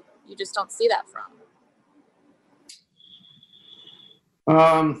who you just don't see that from?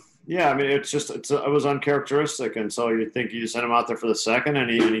 Yeah, it was uncharacteristic, and so you think you send him out there for the second, and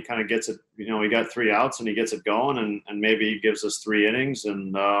he kind of gets it. He got 3 outs, and he gets it going, and maybe he gives us 3 innings,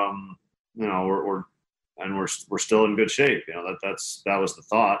 and we're still in good shape. That was the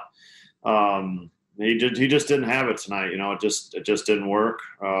thought. He just didn't have it tonight. It just didn't work.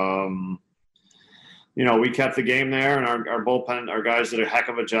 We kept the game there, and our bullpen, our guys did a heck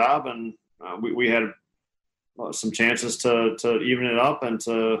of a job, and we had some chances to even it up and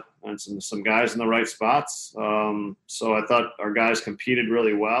some guys in the right spots. So I thought our guys competed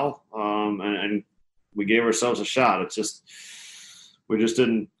really well, and we gave ourselves a shot. It's just we just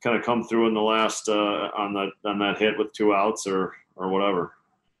didn't kind of come through in the last on that hit with 2 outs or whatever.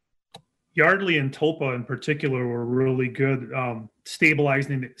 Yardley and Topa in particular were really good,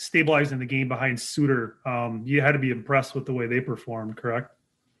 stabilizing the game behind Suter. You had to be impressed with the way they performed, correct?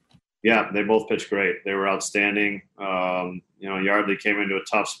 Yeah, they both pitched great. They were outstanding. Yardley came into a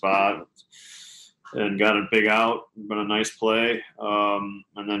tough spot and got a big out, been a nice play, and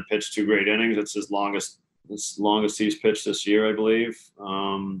then pitched 2 great innings. It's his longest he's pitched this year, I believe.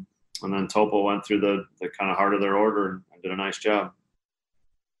 And then Topo went through the kind of heart of their order and did a nice job.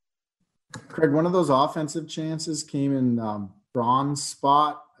 Craig, one of those offensive chances came in Braun's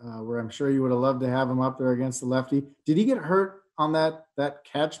spot, where I'm sure you would have loved to have him up there against the lefty. Did he get hurt on that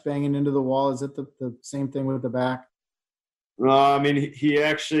catch banging into the wall? Is it the same thing with the back? He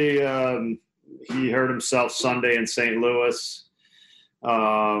actually he hurt himself Sunday in St. Louis,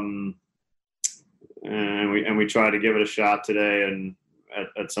 and we tried to give it a shot today, and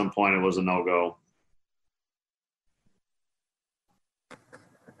at some point it was a no-go.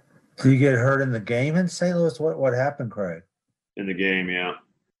 Did you get hurt in the game in St. Louis? What happened, Craig? In the game, yeah.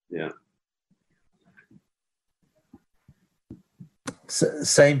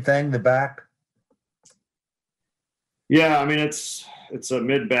 Same thing, the back? Yeah, it's a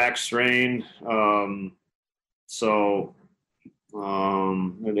mid-back strain. It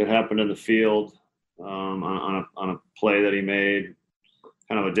happened in the field on a play that he made,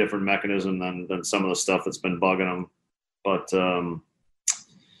 kind of a different mechanism than some of the stuff that's been bugging him. But,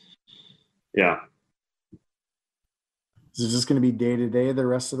 yeah. Is it just going to be day-to-day the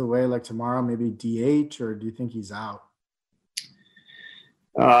rest of the way, like tomorrow, maybe DH, or do you think he's out?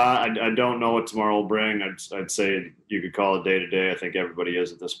 I don't know what tomorrow will bring. I'd say you could call it day-to-day. I think everybody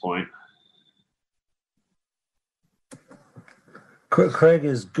is at this point. Craig,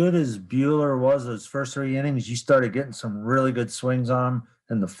 as good as Buehler was those first 3 innings, you started getting some really good swings on him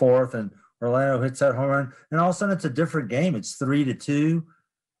in the 4th, and Orlando hits that home run. And all of a sudden, it's a different game. It's 3-2.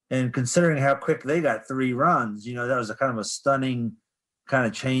 And considering how quick they got 3 runs, that was a kind of a stunning kind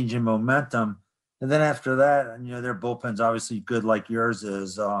of change in momentum. And then after that, their bullpen's obviously good like yours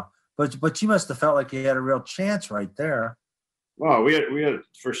is. But you must have felt like you had a real chance right there. Well, we had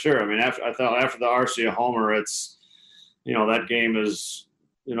for sure. I thought after the Arcia homer, it's, that game is,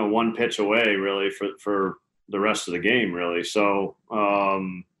 1 pitch away really for the rest of the game really. So,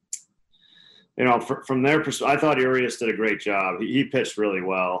 from their perspective, I thought Urias did a great job. He pitched really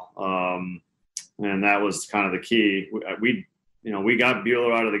well, and that was kind of the key. We got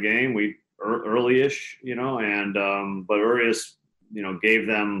Buehler out of the game. Early-ish, but Urias, gave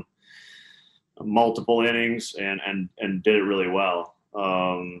them multiple innings and did it really well.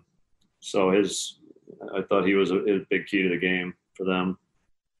 So I thought he was a big key to the game for them.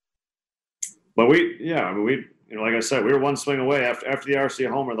 But like I said, we were 1 swing away after the RC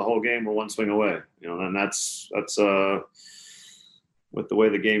homer. The whole game we're 1 swing away. And that's with the way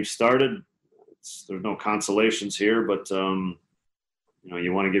the game started. There's no consolations here, but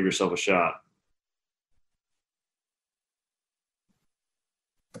you want to give yourself a shot.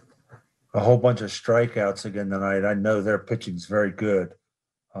 A whole bunch of strikeouts again tonight. I know their pitching's very good,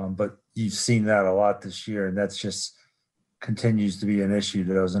 but you've seen that a lot this year, and that's just continues to be an issue,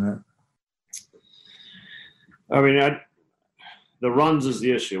 doesn't it? The runs is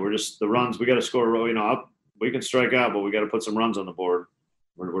the issue. We're just the runs. We got to score. We can strike out, but we got to put some runs on the board.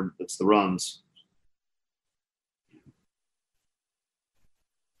 It's the runs.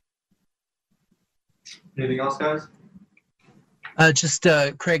 Anything else, guys?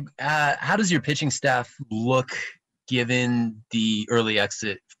 Craig, how does your pitching staff look given the early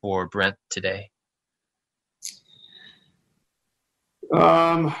exit for Brent today?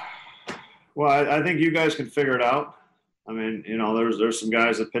 Well, I think you guys can figure it out. There's some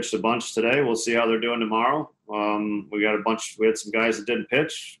guys that pitched a bunch today. We'll see how they're doing tomorrow. We had some guys that didn't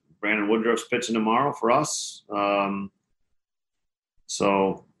pitch. Brandon Woodruff's pitching tomorrow for us. I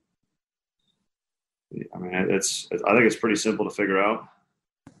think it's pretty simple to figure out.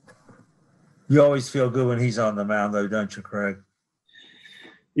 You always feel good when he's on the mound, though, don't you, Craig?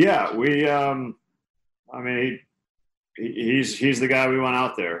 Yeah, he's the guy we want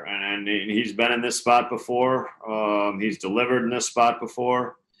out there, and he's been in this spot before. He's delivered in this spot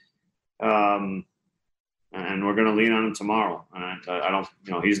before, and we're going to lean on him tomorrow. And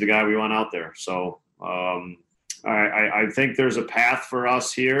he's the guy we want out there. So I think there's a path for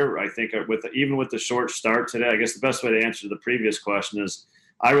us here. I think even with the short start today, I guess the best way to answer the previous question is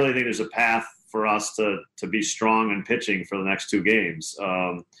I really think there's a path for us to be strong in pitching for the next 2 games.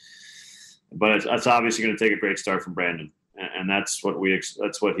 But it's obviously going to take a great start from Brandon, and that's what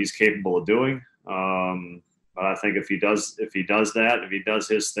he's capable of doing. But I think if he does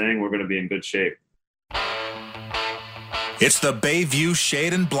his thing, we're going to be in good shape. It's the Bayview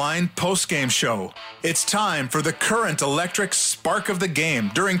Shade and Blind postgame show. It's time for the current electric spark of the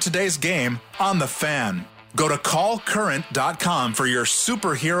game during today's game on The Fan. Go to callcurrent.com for your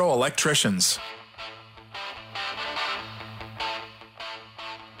superhero electricians.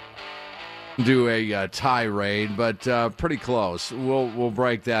 Do a tirade, but pretty close. We'll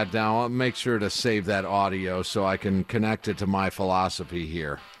break that down. I'll make sure to save that audio so I can connect it to my philosophy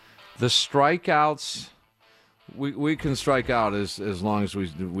here. The strikeouts, we can strike out as long as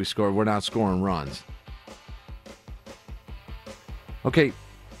we score. We're not scoring runs. Okay,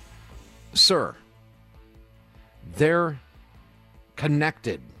 sir, they're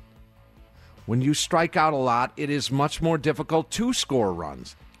connected. When you strike out a lot, it is much more difficult to score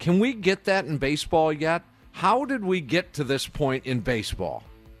runs. Can we get that in baseball yet? How did we get to this point in baseball?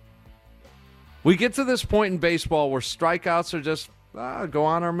 We get to this point in baseball where strikeouts are just go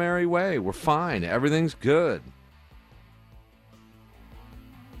on our merry way. We're fine. Everything's good.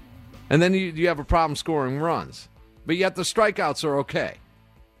 And then you have a problem scoring runs. But yet the strikeouts are okay.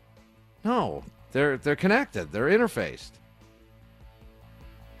 No, they're connected. They're interfaced.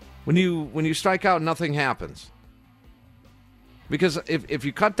 When you strike out, nothing happens. Because if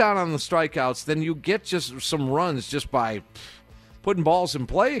you cut down on the strikeouts, then you get just some runs just by putting balls in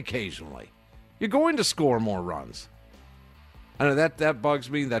play occasionally. You're going to score more runs. I know that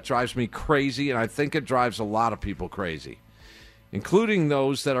bugs me. That drives me crazy, and I think it drives a lot of people crazy, including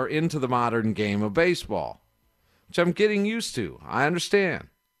those that are into the modern game of baseball, which I'm getting used to. I understand.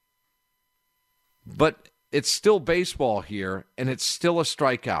 But it's still baseball here, and it's still a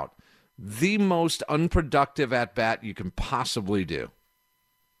strikeout. The most unproductive at-bat you can possibly do.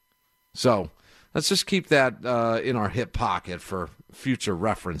 So let's just keep that in our hip pocket for future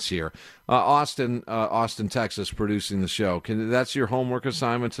reference here. Austin, Texas, producing the show. That's your homework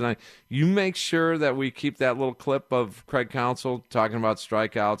assignment tonight. You make sure that we keep that little clip of Craig Counsell talking about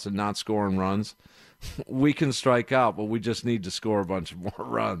strikeouts and not scoring runs. We can strike out, but we just need to score a bunch of more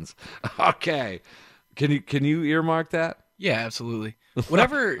runs. Okay. Can you earmark that? Yeah, absolutely.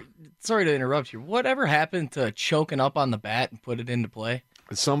 Whatever, sorry to interrupt you, whatever happened to choking up on the bat and put it into play?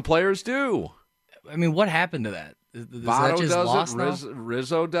 Some players do. I mean, what happened to that? Is that just does lost it. now?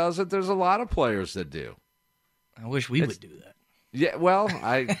 Rizzo does it. There's a lot of players that do. I wish we would do that. Yeah, well,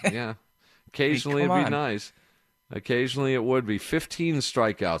 yeah. Occasionally Come it'd be on. nice. Occasionally it would be. 15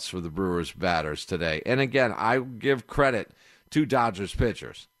 strikeouts for the Brewers batters today. And again, I give credit to Dodgers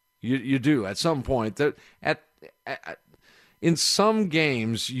pitchers. You do. At some point, in some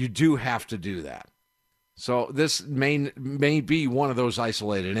games, you do have to do that. So this may be one of those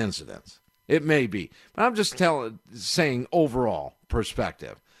isolated incidents. It may be. But I'm just saying overall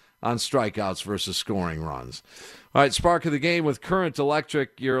perspective on strikeouts versus scoring runs. All right, spark of the game with Current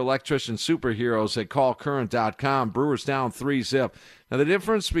Electric, your electrician superheroes at callcurrent.com. Brewers down 3-0. Now, the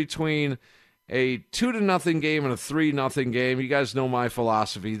difference between a 2-0 game and a 3-0 game, you guys know my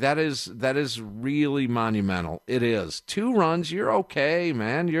philosophy. That is really monumental. It is. 2 runs, you're okay,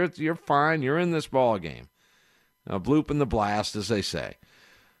 man. You're fine. You're in this ball game. Bloop and the blast, as they say.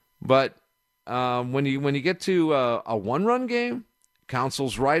 But when you get to a 1-run game,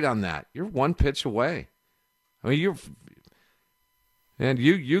 Counsell's right on that. You're 1 pitch away. I mean,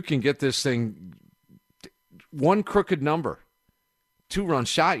 you can get this thing 1 crooked number. 2-run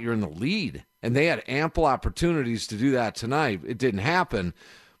shot, you're in the lead. And they had ample opportunities to do that tonight. It didn't happen.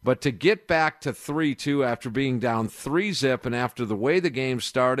 But to get back to 3-2 after being down 3-0 and after the way the game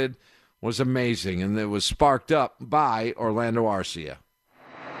started was amazing. And it was sparked up by Orlando Arcia.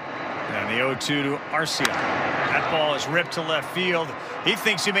 And the 0-2 to Arcia. That ball is ripped to left field. He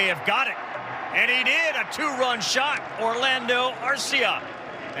thinks he may have got it. And he did. A 2-run shot. Orlando Arcia.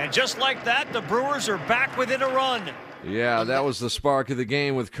 And just like that, the Brewers are back within a run. Yeah, that was the spark of the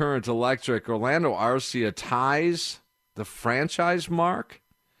game with Current Electric. Orlando Arcia ties the franchise mark.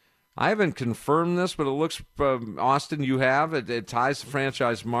 I haven't confirmed this, but it looks, Austin, you have. It ties the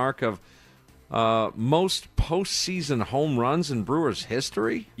franchise mark of most postseason home runs in Brewers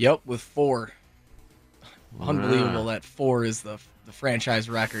history. Yep, with 4. Unbelievable that 4 is the franchise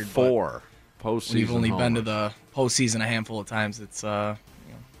record. 4 postseason. We've only been to homers. the postseason a handful of times. It's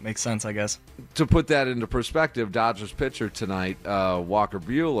makes sense, I guess. To put that into perspective, Dodgers pitcher tonight, Walker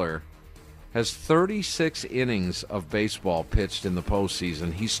Buehler, has 36 innings of baseball pitched in the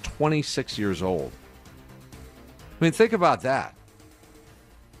postseason. He's 26 years old. I mean, think about that.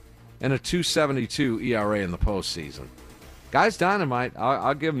 And a 2.72 ERA in the postseason. Guy's dynamite.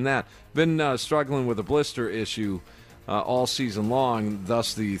 I'll give him that. Been struggling with a blister issue all season long,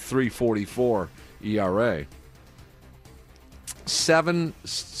 thus the 3.44 ERA. 7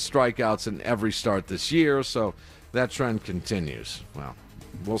 strikeouts in every start this year, so that trend continues. Well,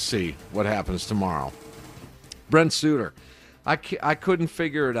 we'll see what happens tomorrow. Brent Suter, I couldn't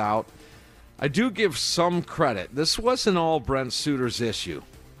figure it out. I do give some credit. This wasn't all Brent Suter's issue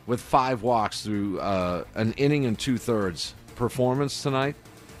with 5 walks through an inning and 2/3 performance tonight.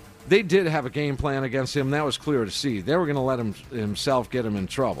 They did have a game plan against him. That was clear to see. They were going to let himself get him in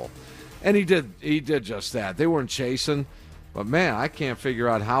trouble. And he did just that. They weren't chasing. But, man, I can't figure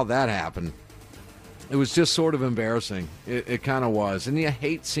out how that happened. It was just sort of embarrassing. It kind of was. And you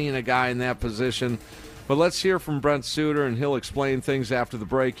hate seeing a guy in that position. But let's hear from Brent Suter, and he'll explain things after the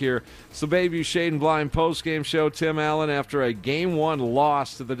break here. It's the Bayview Shade and Blind postgame show. Tim Allen, after a Game 1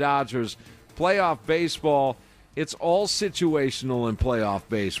 loss to the Dodgers. Playoff baseball, it's all situational in playoff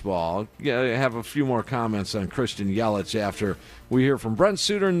baseball. I have a few more comments on Christian Yelich after we hear from Brent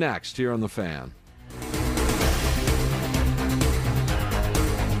Suter next here on The Fan.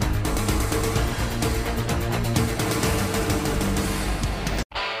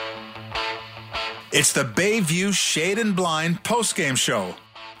 It's the Bayview Shade and Blind postgame show.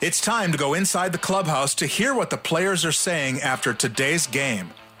 It's time to go inside the clubhouse to hear what the players are saying after today's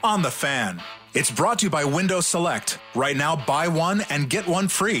game on The Fan. It's brought to you by Windows Select. Right now, buy one and get one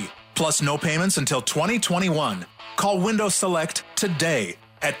free, plus no payments until 2021. Call Windows Select today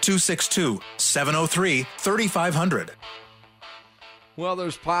at 262-703-3500. Well,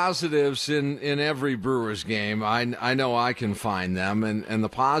 there's positives in every Brewers game. I know I can find them, and the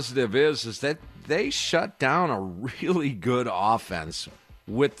positive is that they shut down a really good offense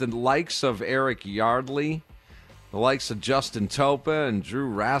with the likes of Eric Yardley, the likes of Justin Topa and Drew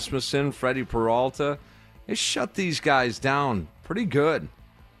Rasmussen, Freddie Peralta. They shut these guys down pretty good.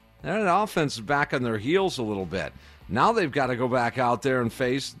 That offense is back on their heels a little bit. Now they've got to go back out there and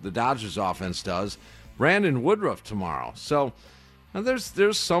face, the Dodgers offense does, Brandon Woodruff tomorrow. So now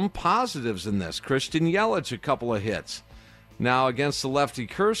there's some positives in this. Christian Yelich, a couple of hits. Now, against the lefty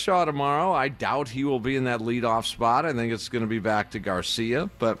Kershaw tomorrow, I doubt he will be in that leadoff spot. I think it's going to be back to Garcia,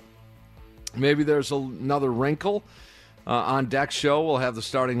 but maybe there's another wrinkle. On deck show, we'll have the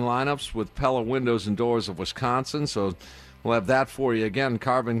starting lineups with Pella Windows and Doors of Wisconsin, so we'll have that for you. Again,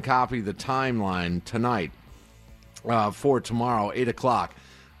 carbon copy the timeline tonight for tomorrow, 8 o'clock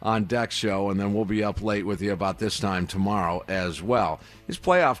on deck show, and then we'll be up late with you about this time tomorrow as well. These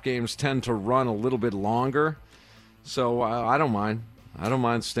playoff games tend to run a little bit longer. So I don't mind. I don't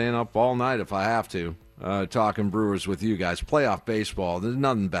mind staying up all night if I have to, talking Brewers with you guys. Playoff baseball, there's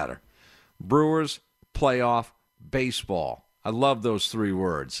nothing better. Brewers, playoff, baseball. I love those 3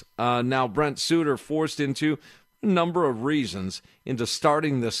 words. Now, Brent Suter forced into a number of reasons into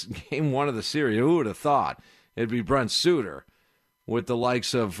starting this Game 1 of the series. Who would have thought it'd be Brent Suter with the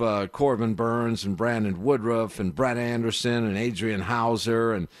likes of Corbin Burns and Brandon Woodruff and Brett Anderson and Adrian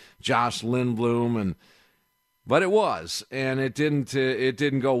Hauser and Josh Lindblom But it was, and it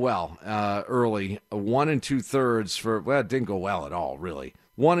didn't go well early. 1 2/3 for, well, it didn't go well at all, really.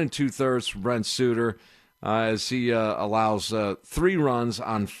 1 2/3 for Brent Suter as he allows 3 runs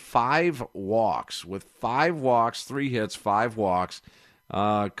on 5 walks. With 5 walks, 3 hits, 5 walks,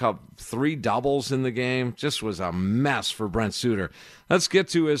 3 doubles in the game. Just was a mess for Brent Suter. Let's get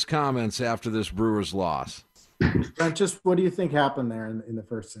to his comments after this Brewers loss. Brent, just what do you think happened there in the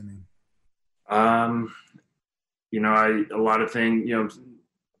first inning? A lot of things,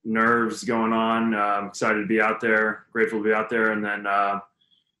 nerves going on. Excited to be out there, grateful to be out there. And then,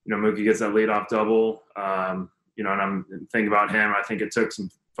 Mookie gets that leadoff double, and I'm thinking about him. I think it took some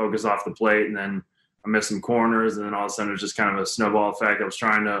focus off the plate, and then I missed some corners, and then all of a sudden it was just kind of a snowball effect. I was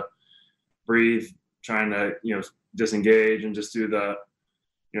trying to breathe, trying to, disengage and just do the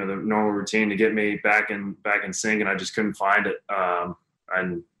normal routine to get me back in sync, and I just couldn't find it.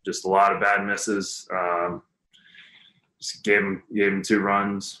 And just a lot of bad misses. Just gave him 2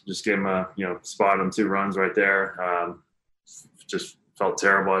 runs. Just gave him spot on 2 runs right there. Just felt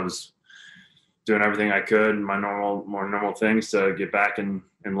terrible. I was doing everything I could, my more normal things to get back in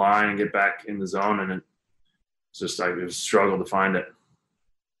line and get back in the zone, and it was a struggle to find it.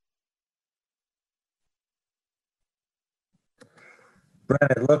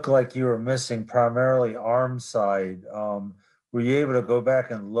 Brent, it looked like you were missing primarily arm side. Were you able to go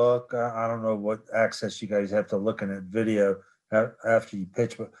back and look? I don't know what access you guys have to looking at video after you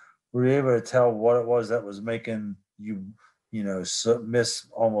pitch, but were you able to tell what it was that was making you, miss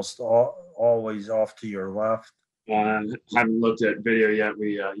almost always off to your left? Haven't looked at video yet.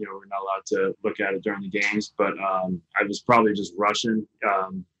 We're not allowed to look at it during the games, but I was probably just rushing.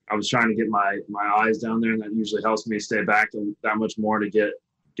 I was trying to get my eyes down there, and that usually helps me stay back that much more to get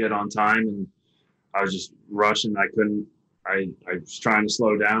on time. And I was just rushing. I couldn't. I was trying to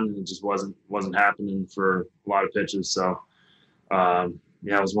slow down, and it just wasn't happening for a lot of pitches. So, it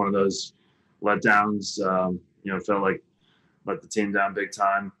was one of those letdowns. It felt like let the team down big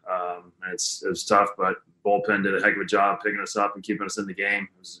time. And it was tough, but bullpen did a heck of a job picking us up and keeping us in the game.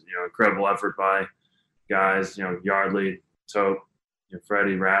 It was, incredible effort by guys, Yardley, Tope,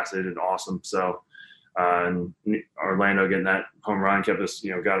 Freddie, Rass, they did awesome. So, and Orlando getting that home run kept us,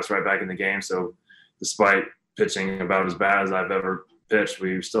 got us right back in the game. So despite pitching about as bad as I've ever pitched,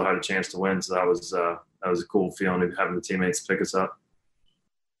 we still had a chance to win. So that was a cool feeling of having the teammates pick us up.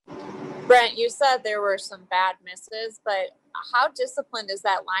 Brent, you said there were some bad misses, but how disciplined is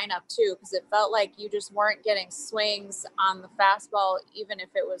that lineup too? Because it felt like you just weren't getting swings on the fastball, even if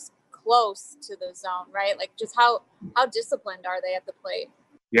it was close to the zone, right? Like, just how disciplined are they at the plate?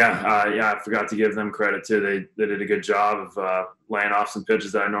 Yeah, I forgot to give them credit too. They did a good job of laying off some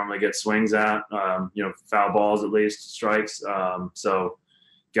pitches that I normally get swings at. Foul balls, at least strikes. So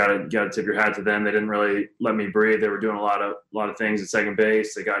got to tip your hat to them. They didn't really let me breathe. They were doing a lot of things at second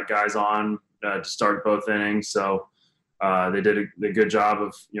base. They got guys on to start both innings. So they did a good job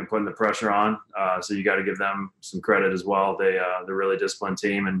of putting the pressure on. So you got to give them some credit as well. They're a really disciplined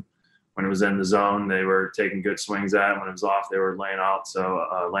team, and when it was in the zone, they were taking good swings at it. When it was off, they were laying off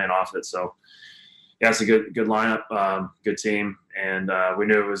it. So yeah, it's a good lineup, good team, and we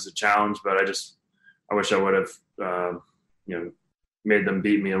knew it was a challenge. But I wish I would have made them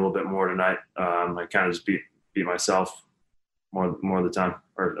beat me a little bit more tonight. I kind of just beat myself more of the time,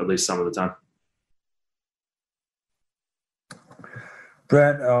 or at least some of the time.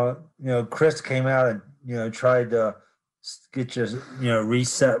 Brent, Chris came out and tried to get you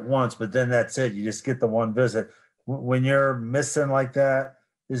reset once, but then that's it. You just get the one visit. When you're missing like that,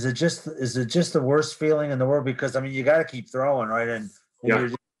 is it just the worst feeling in the world? Because you got to keep throwing, right? And you're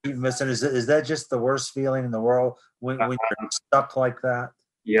just keep missing. Is that just the worst feeling in the world when you're stuck like that?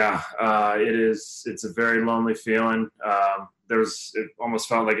 Yeah, it is. It's a very lonely feeling. It almost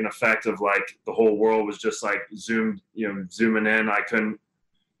felt like an effect of like the whole world was just like zooming in. I couldn't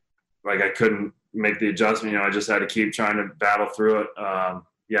make the adjustment. I just had to keep trying to battle through it.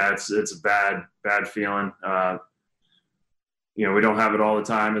 It's a bad feeling. We don't have it all the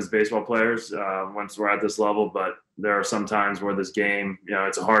time as baseball players once we're at this level, but there are some times where this game,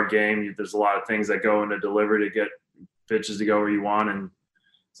 it's a hard game. There's a lot of things that go into delivery to get pitches to go where you want, and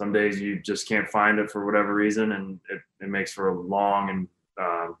some days you just can't find it for whatever reason, and it makes for a long and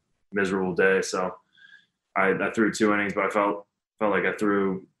miserable day. So I threw 2 innings, but I felt like I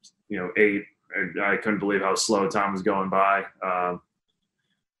threw 8. I couldn't believe how slow time was going by.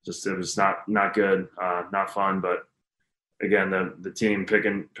 It was not good, not fun. But again, the team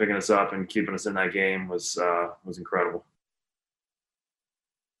picking us up and keeping us in that game was incredible.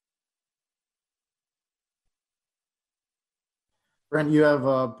 Brent, you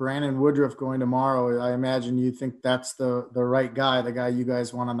have Brandon Woodruff going tomorrow. I imagine you think that's the right guy, the guy you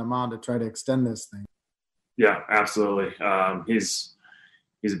guys want on the mound to try to extend this thing. Yeah, absolutely.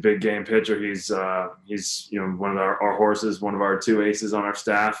 He's a big game pitcher. He's one of our horses, one of our 2 aces on our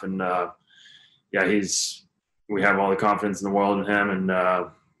staff, and we have all the confidence in the world in him, and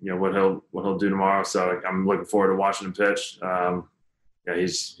what he'll do tomorrow. So I'm looking forward to watching him pitch.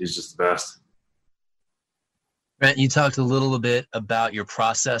 He's just the best. Brent, you talked a little bit about your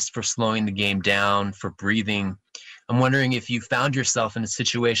process for slowing the game down, for breathing. I'm wondering if you found yourself in a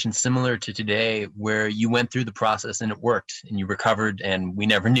situation similar to today where you went through the process and it worked and you recovered and we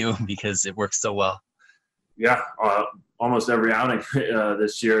never knew because it worked so well. Yeah, almost every outing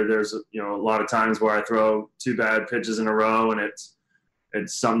this year, there's a lot of times where I throw 2 bad pitches in a row and it's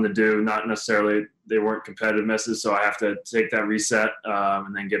something to do. Not necessarily they weren't competitive misses, so I have to take that reset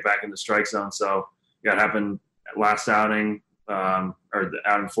and then get back in the strike zone. So that happened last outing. Or the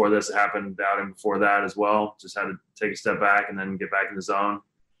outing before this, it happened the outing before that as well. Just had to take a step back and then get back in the zone.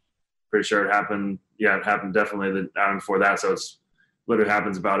 Pretty sure it happened. Yeah, it happened definitely the outing before that. So it's literally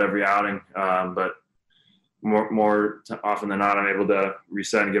happens about every outing. But more often than not, I'm able to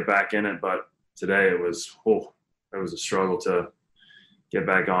reset and get back in it. But today it was a struggle to get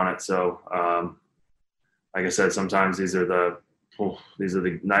back on it. So like I said, sometimes these are the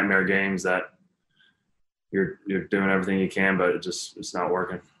nightmare games that you're doing everything you can, but it's not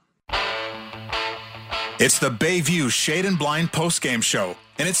working. It's the Bayview Shade and Blind postgame show,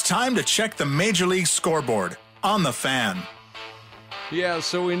 and it's time to check the Major League scoreboard on the Fan. Yeah,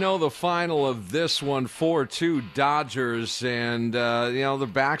 so we know the final of this one, 4-2 Dodgers, and,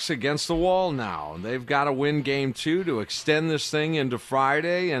 the back's against the wall now. They've got to win Game 2 to extend this thing into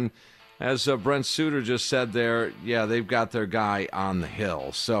Friday, and as Brent Suter just said there, they've got their guy on the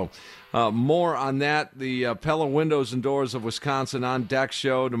hill. So more on that, the Pella Windows and Doors of Wisconsin On Deck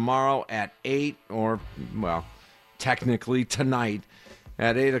show tomorrow at 8, or, technically tonight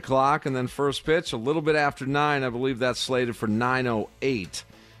at 8 o'clock, and then first pitch a little bit after 9. I believe that's slated for 9:08.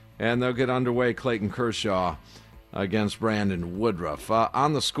 And they'll get underway, Clayton Kershaw against Brandon Woodruff.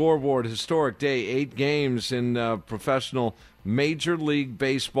 On the scoreboard, historic day, 8 games in professional Major League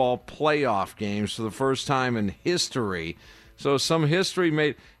Baseball playoff games for the first time in history. So some history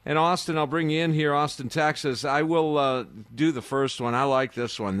made. And Austin, I'll bring you in here, Austin, Texas. I will do the first one. I like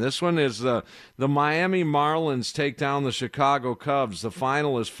this one. This one is the Miami Marlins take down the Chicago Cubs. The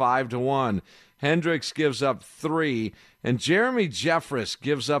final is 5-1. Hendricks gives up 3, and Jeremy Jeffress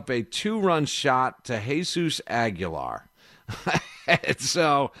gives up a 2-run shot to Jesus Aguilar.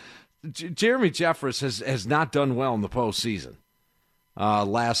 So Jeremy Jeffress has not done well in the postseason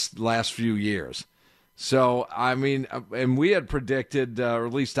last few years. So, I mean, and we had predicted, or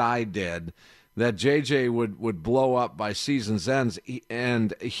at least I did, that JJ would blow up by season's ends,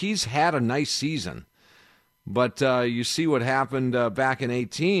 and he's had a nice season. But you see what happened back in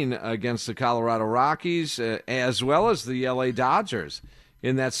 18 against the Colorado Rockies, as well as the LA Dodgers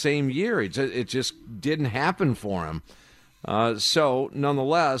in that same year. It just didn't happen for him. So,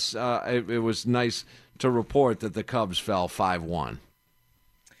 nonetheless, it was nice to report that the Cubs fell 5-1.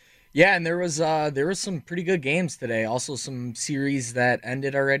 Yeah, and there was some pretty good games today. Also, some series that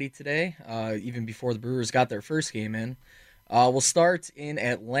ended already today, even before the Brewers got their first game in. We'll start in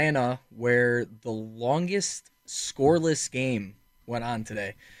Atlanta, where the longest scoreless game went on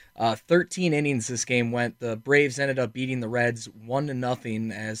today. 13 innings this game went. The Braves ended up beating the Reds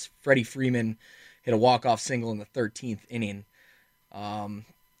 1-0 as Freddie Freeman hit a walk-off single in the 13th inning.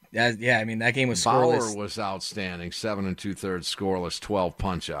 Yeah, I mean, that game was scoreless. Bauer was outstanding, 7 2/3 scoreless, 12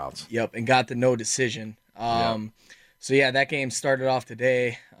 punch-outs. Yep, and got the no decision. So, yeah, that game started off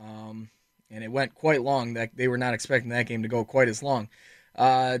today, and it went quite long. They were not expecting that game to go quite as long.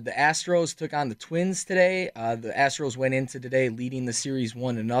 The Astros took on the Twins today. The Astros went into today leading the series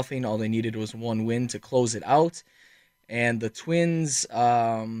 1-0. All they needed was one win to close it out. And the Twins,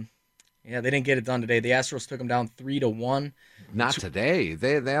 they didn't get it done today. The Astros took them down 3-1. Not today.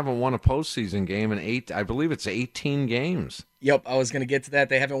 They haven't won a postseason game in I believe it's 18 games. Yep, I was going to get to that.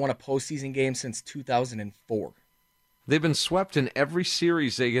 They haven't won a postseason game since 2004. They've been swept in every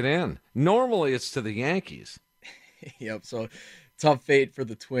series they get in. Normally it's to the Yankees. Yep, so tough fate for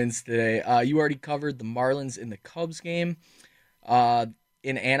the Twins today. You already covered the Marlins in the Cubs game.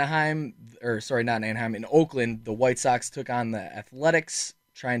 In Oakland, the White Sox took on the Athletics,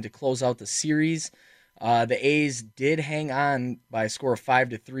 trying to close out the series. The A's did hang on by a score of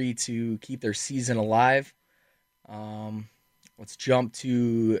 5-3 to keep their season alive. Let's jump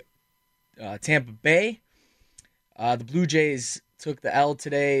to Tampa Bay. The Blue Jays took the L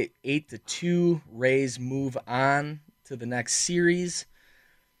today, 8-2. Rays move on to the next series.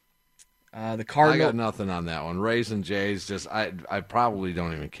 The Cardinals. I got nothing on that one. Rays and Jays, I probably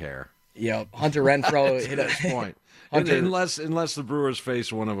don't even care. Yep, Hunter Renfroe hit a point. Unless the Brewers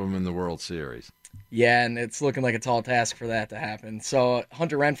face one of them in the World Series. Yeah, and it's looking like a tall task for that to happen. So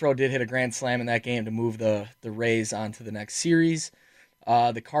Hunter Renfroe did hit a grand slam in that game to move the Rays on to the next series.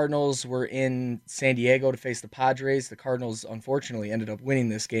 The Cardinals were in San Diego to face the Padres. The Cardinals, unfortunately, ended up winning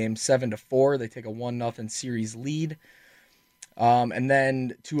this game 7-4. They take a 1-0 series lead. And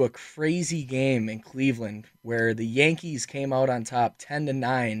then to a crazy game in Cleveland where the Yankees came out on top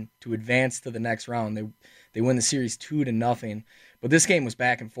 10-9 to advance to the next round. They win the series 2-0. But this game was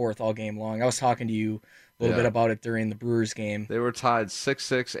back and forth all game long. I was talking to you a little bit about it during the Brewers game. They were tied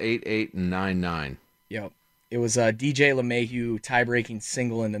 6-6, 8-8, and 9-9. Yep. It was a DJ LeMahieu tie-breaking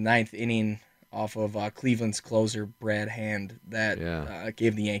single in the 9th inning off of Cleveland's closer, Brad Hand, that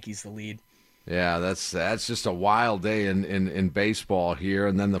gave the Yankees the lead. Yeah, that's just a wild day in baseball here.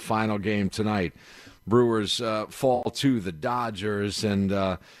 And then the final game tonight, Brewers fall to the Dodgers.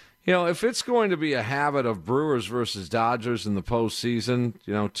 And, if it's going to be a habit of Brewers versus Dodgers in the postseason,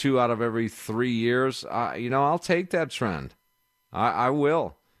 2 out of every 3 years, I'll take that trend. I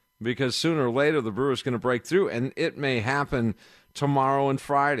will. Because sooner or later the Brewers are going to break through. And it may happen tomorrow and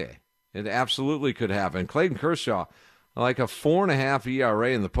Friday. It absolutely could happen. Clayton Kershaw, like a 4.5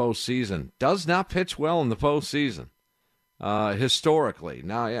 ERA in the postseason, does not pitch well in the postseason, historically.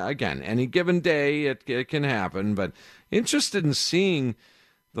 Now, again, any given day it can happen, but interested in seeing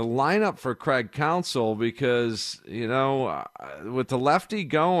the lineup for Craig Counsell because, with the lefty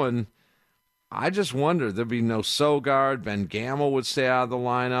going, I just wonder, there'd be no Sogard, Ben Gamel would stay out of the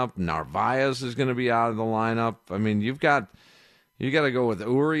lineup, Narvaez is going to be out of the lineup. I mean, you've got You got to go with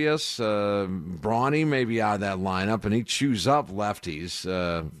Urias. Brawny may be out of that lineup, and he chews up lefties.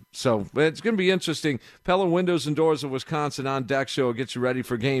 So it's going to be interesting. Pella Windows and Doors of Wisconsin on Deck Show gets you ready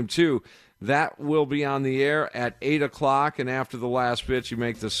for Game 2. That will be on the air at 8 o'clock, and after the last pitch, you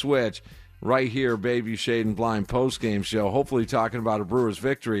make the switch right here, Bayview Shade and Blind postgame show, hopefully talking about a Brewers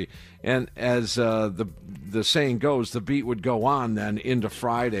victory. And as the saying goes, the beat would go on then into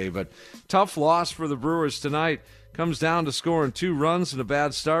Friday. But tough loss for the Brewers tonight. Comes down to scoring 2 runs and a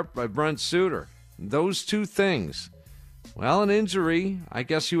bad start by Brent Suter. Those 2 things. Well, an injury, I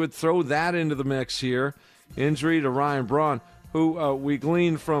guess you would throw that into the mix here. Injury to Ryan Braun, who we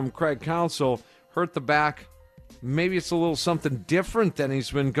gleaned from Craig Counsell, hurt the back. Maybe it's a little something different than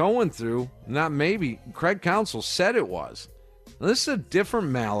he's been going through. Not maybe. Craig Counsell said it was. Now, this is a different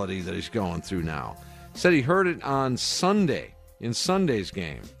malady that he's going through now. Said he heard it on Sunday, in Sunday's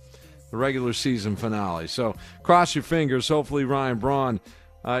game, the regular season finale. So cross your fingers. Hopefully Ryan Braun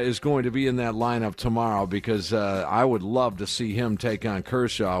is going to be in that lineup tomorrow, because I would love to see him take on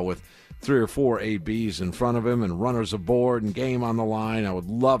Kershaw with 3 or 4 ABs in front of him and runners aboard and game on the line. I would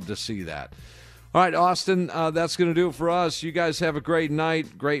love to see that. All right, Austin, that's going to do it for us. You guys have a great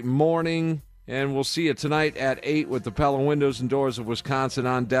night, great morning, and we'll see you tonight at 8 with the Pella Windows and Doors of Wisconsin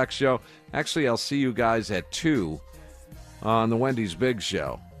on Deck Show. Actually, I'll see you guys at 2 on the Wendy's Big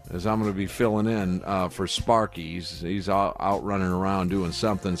Show, as I'm going to be filling in for Sparky. He's out running around doing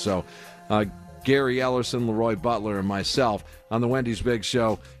something. So Gary Ellerson, Leroy Butler, and myself on the Wendy's Big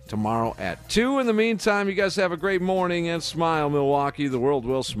Show tomorrow at 2. In the meantime, you guys have a great morning, and smile, Milwaukee. The world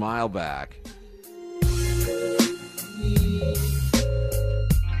will smile back.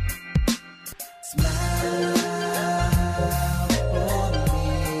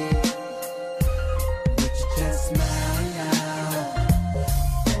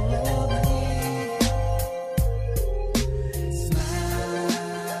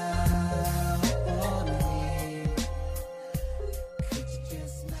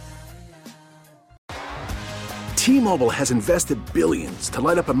 T-Mobile has invested billions to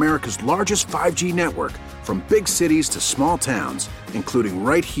light up America's largest 5G network, from big cities to small towns, including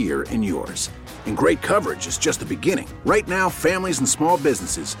right here in yours. And great coverage is just the beginning. Right now, families and small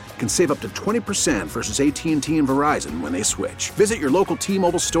businesses can save up to 20% versus AT&T and Verizon when they switch. Visit your local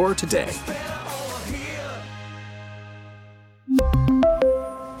T-Mobile store today.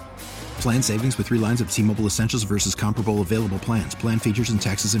 Plan savings with 3 lines of T-Mobile Essentials versus comparable available plans. Plan features and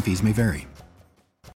taxes and fees may vary.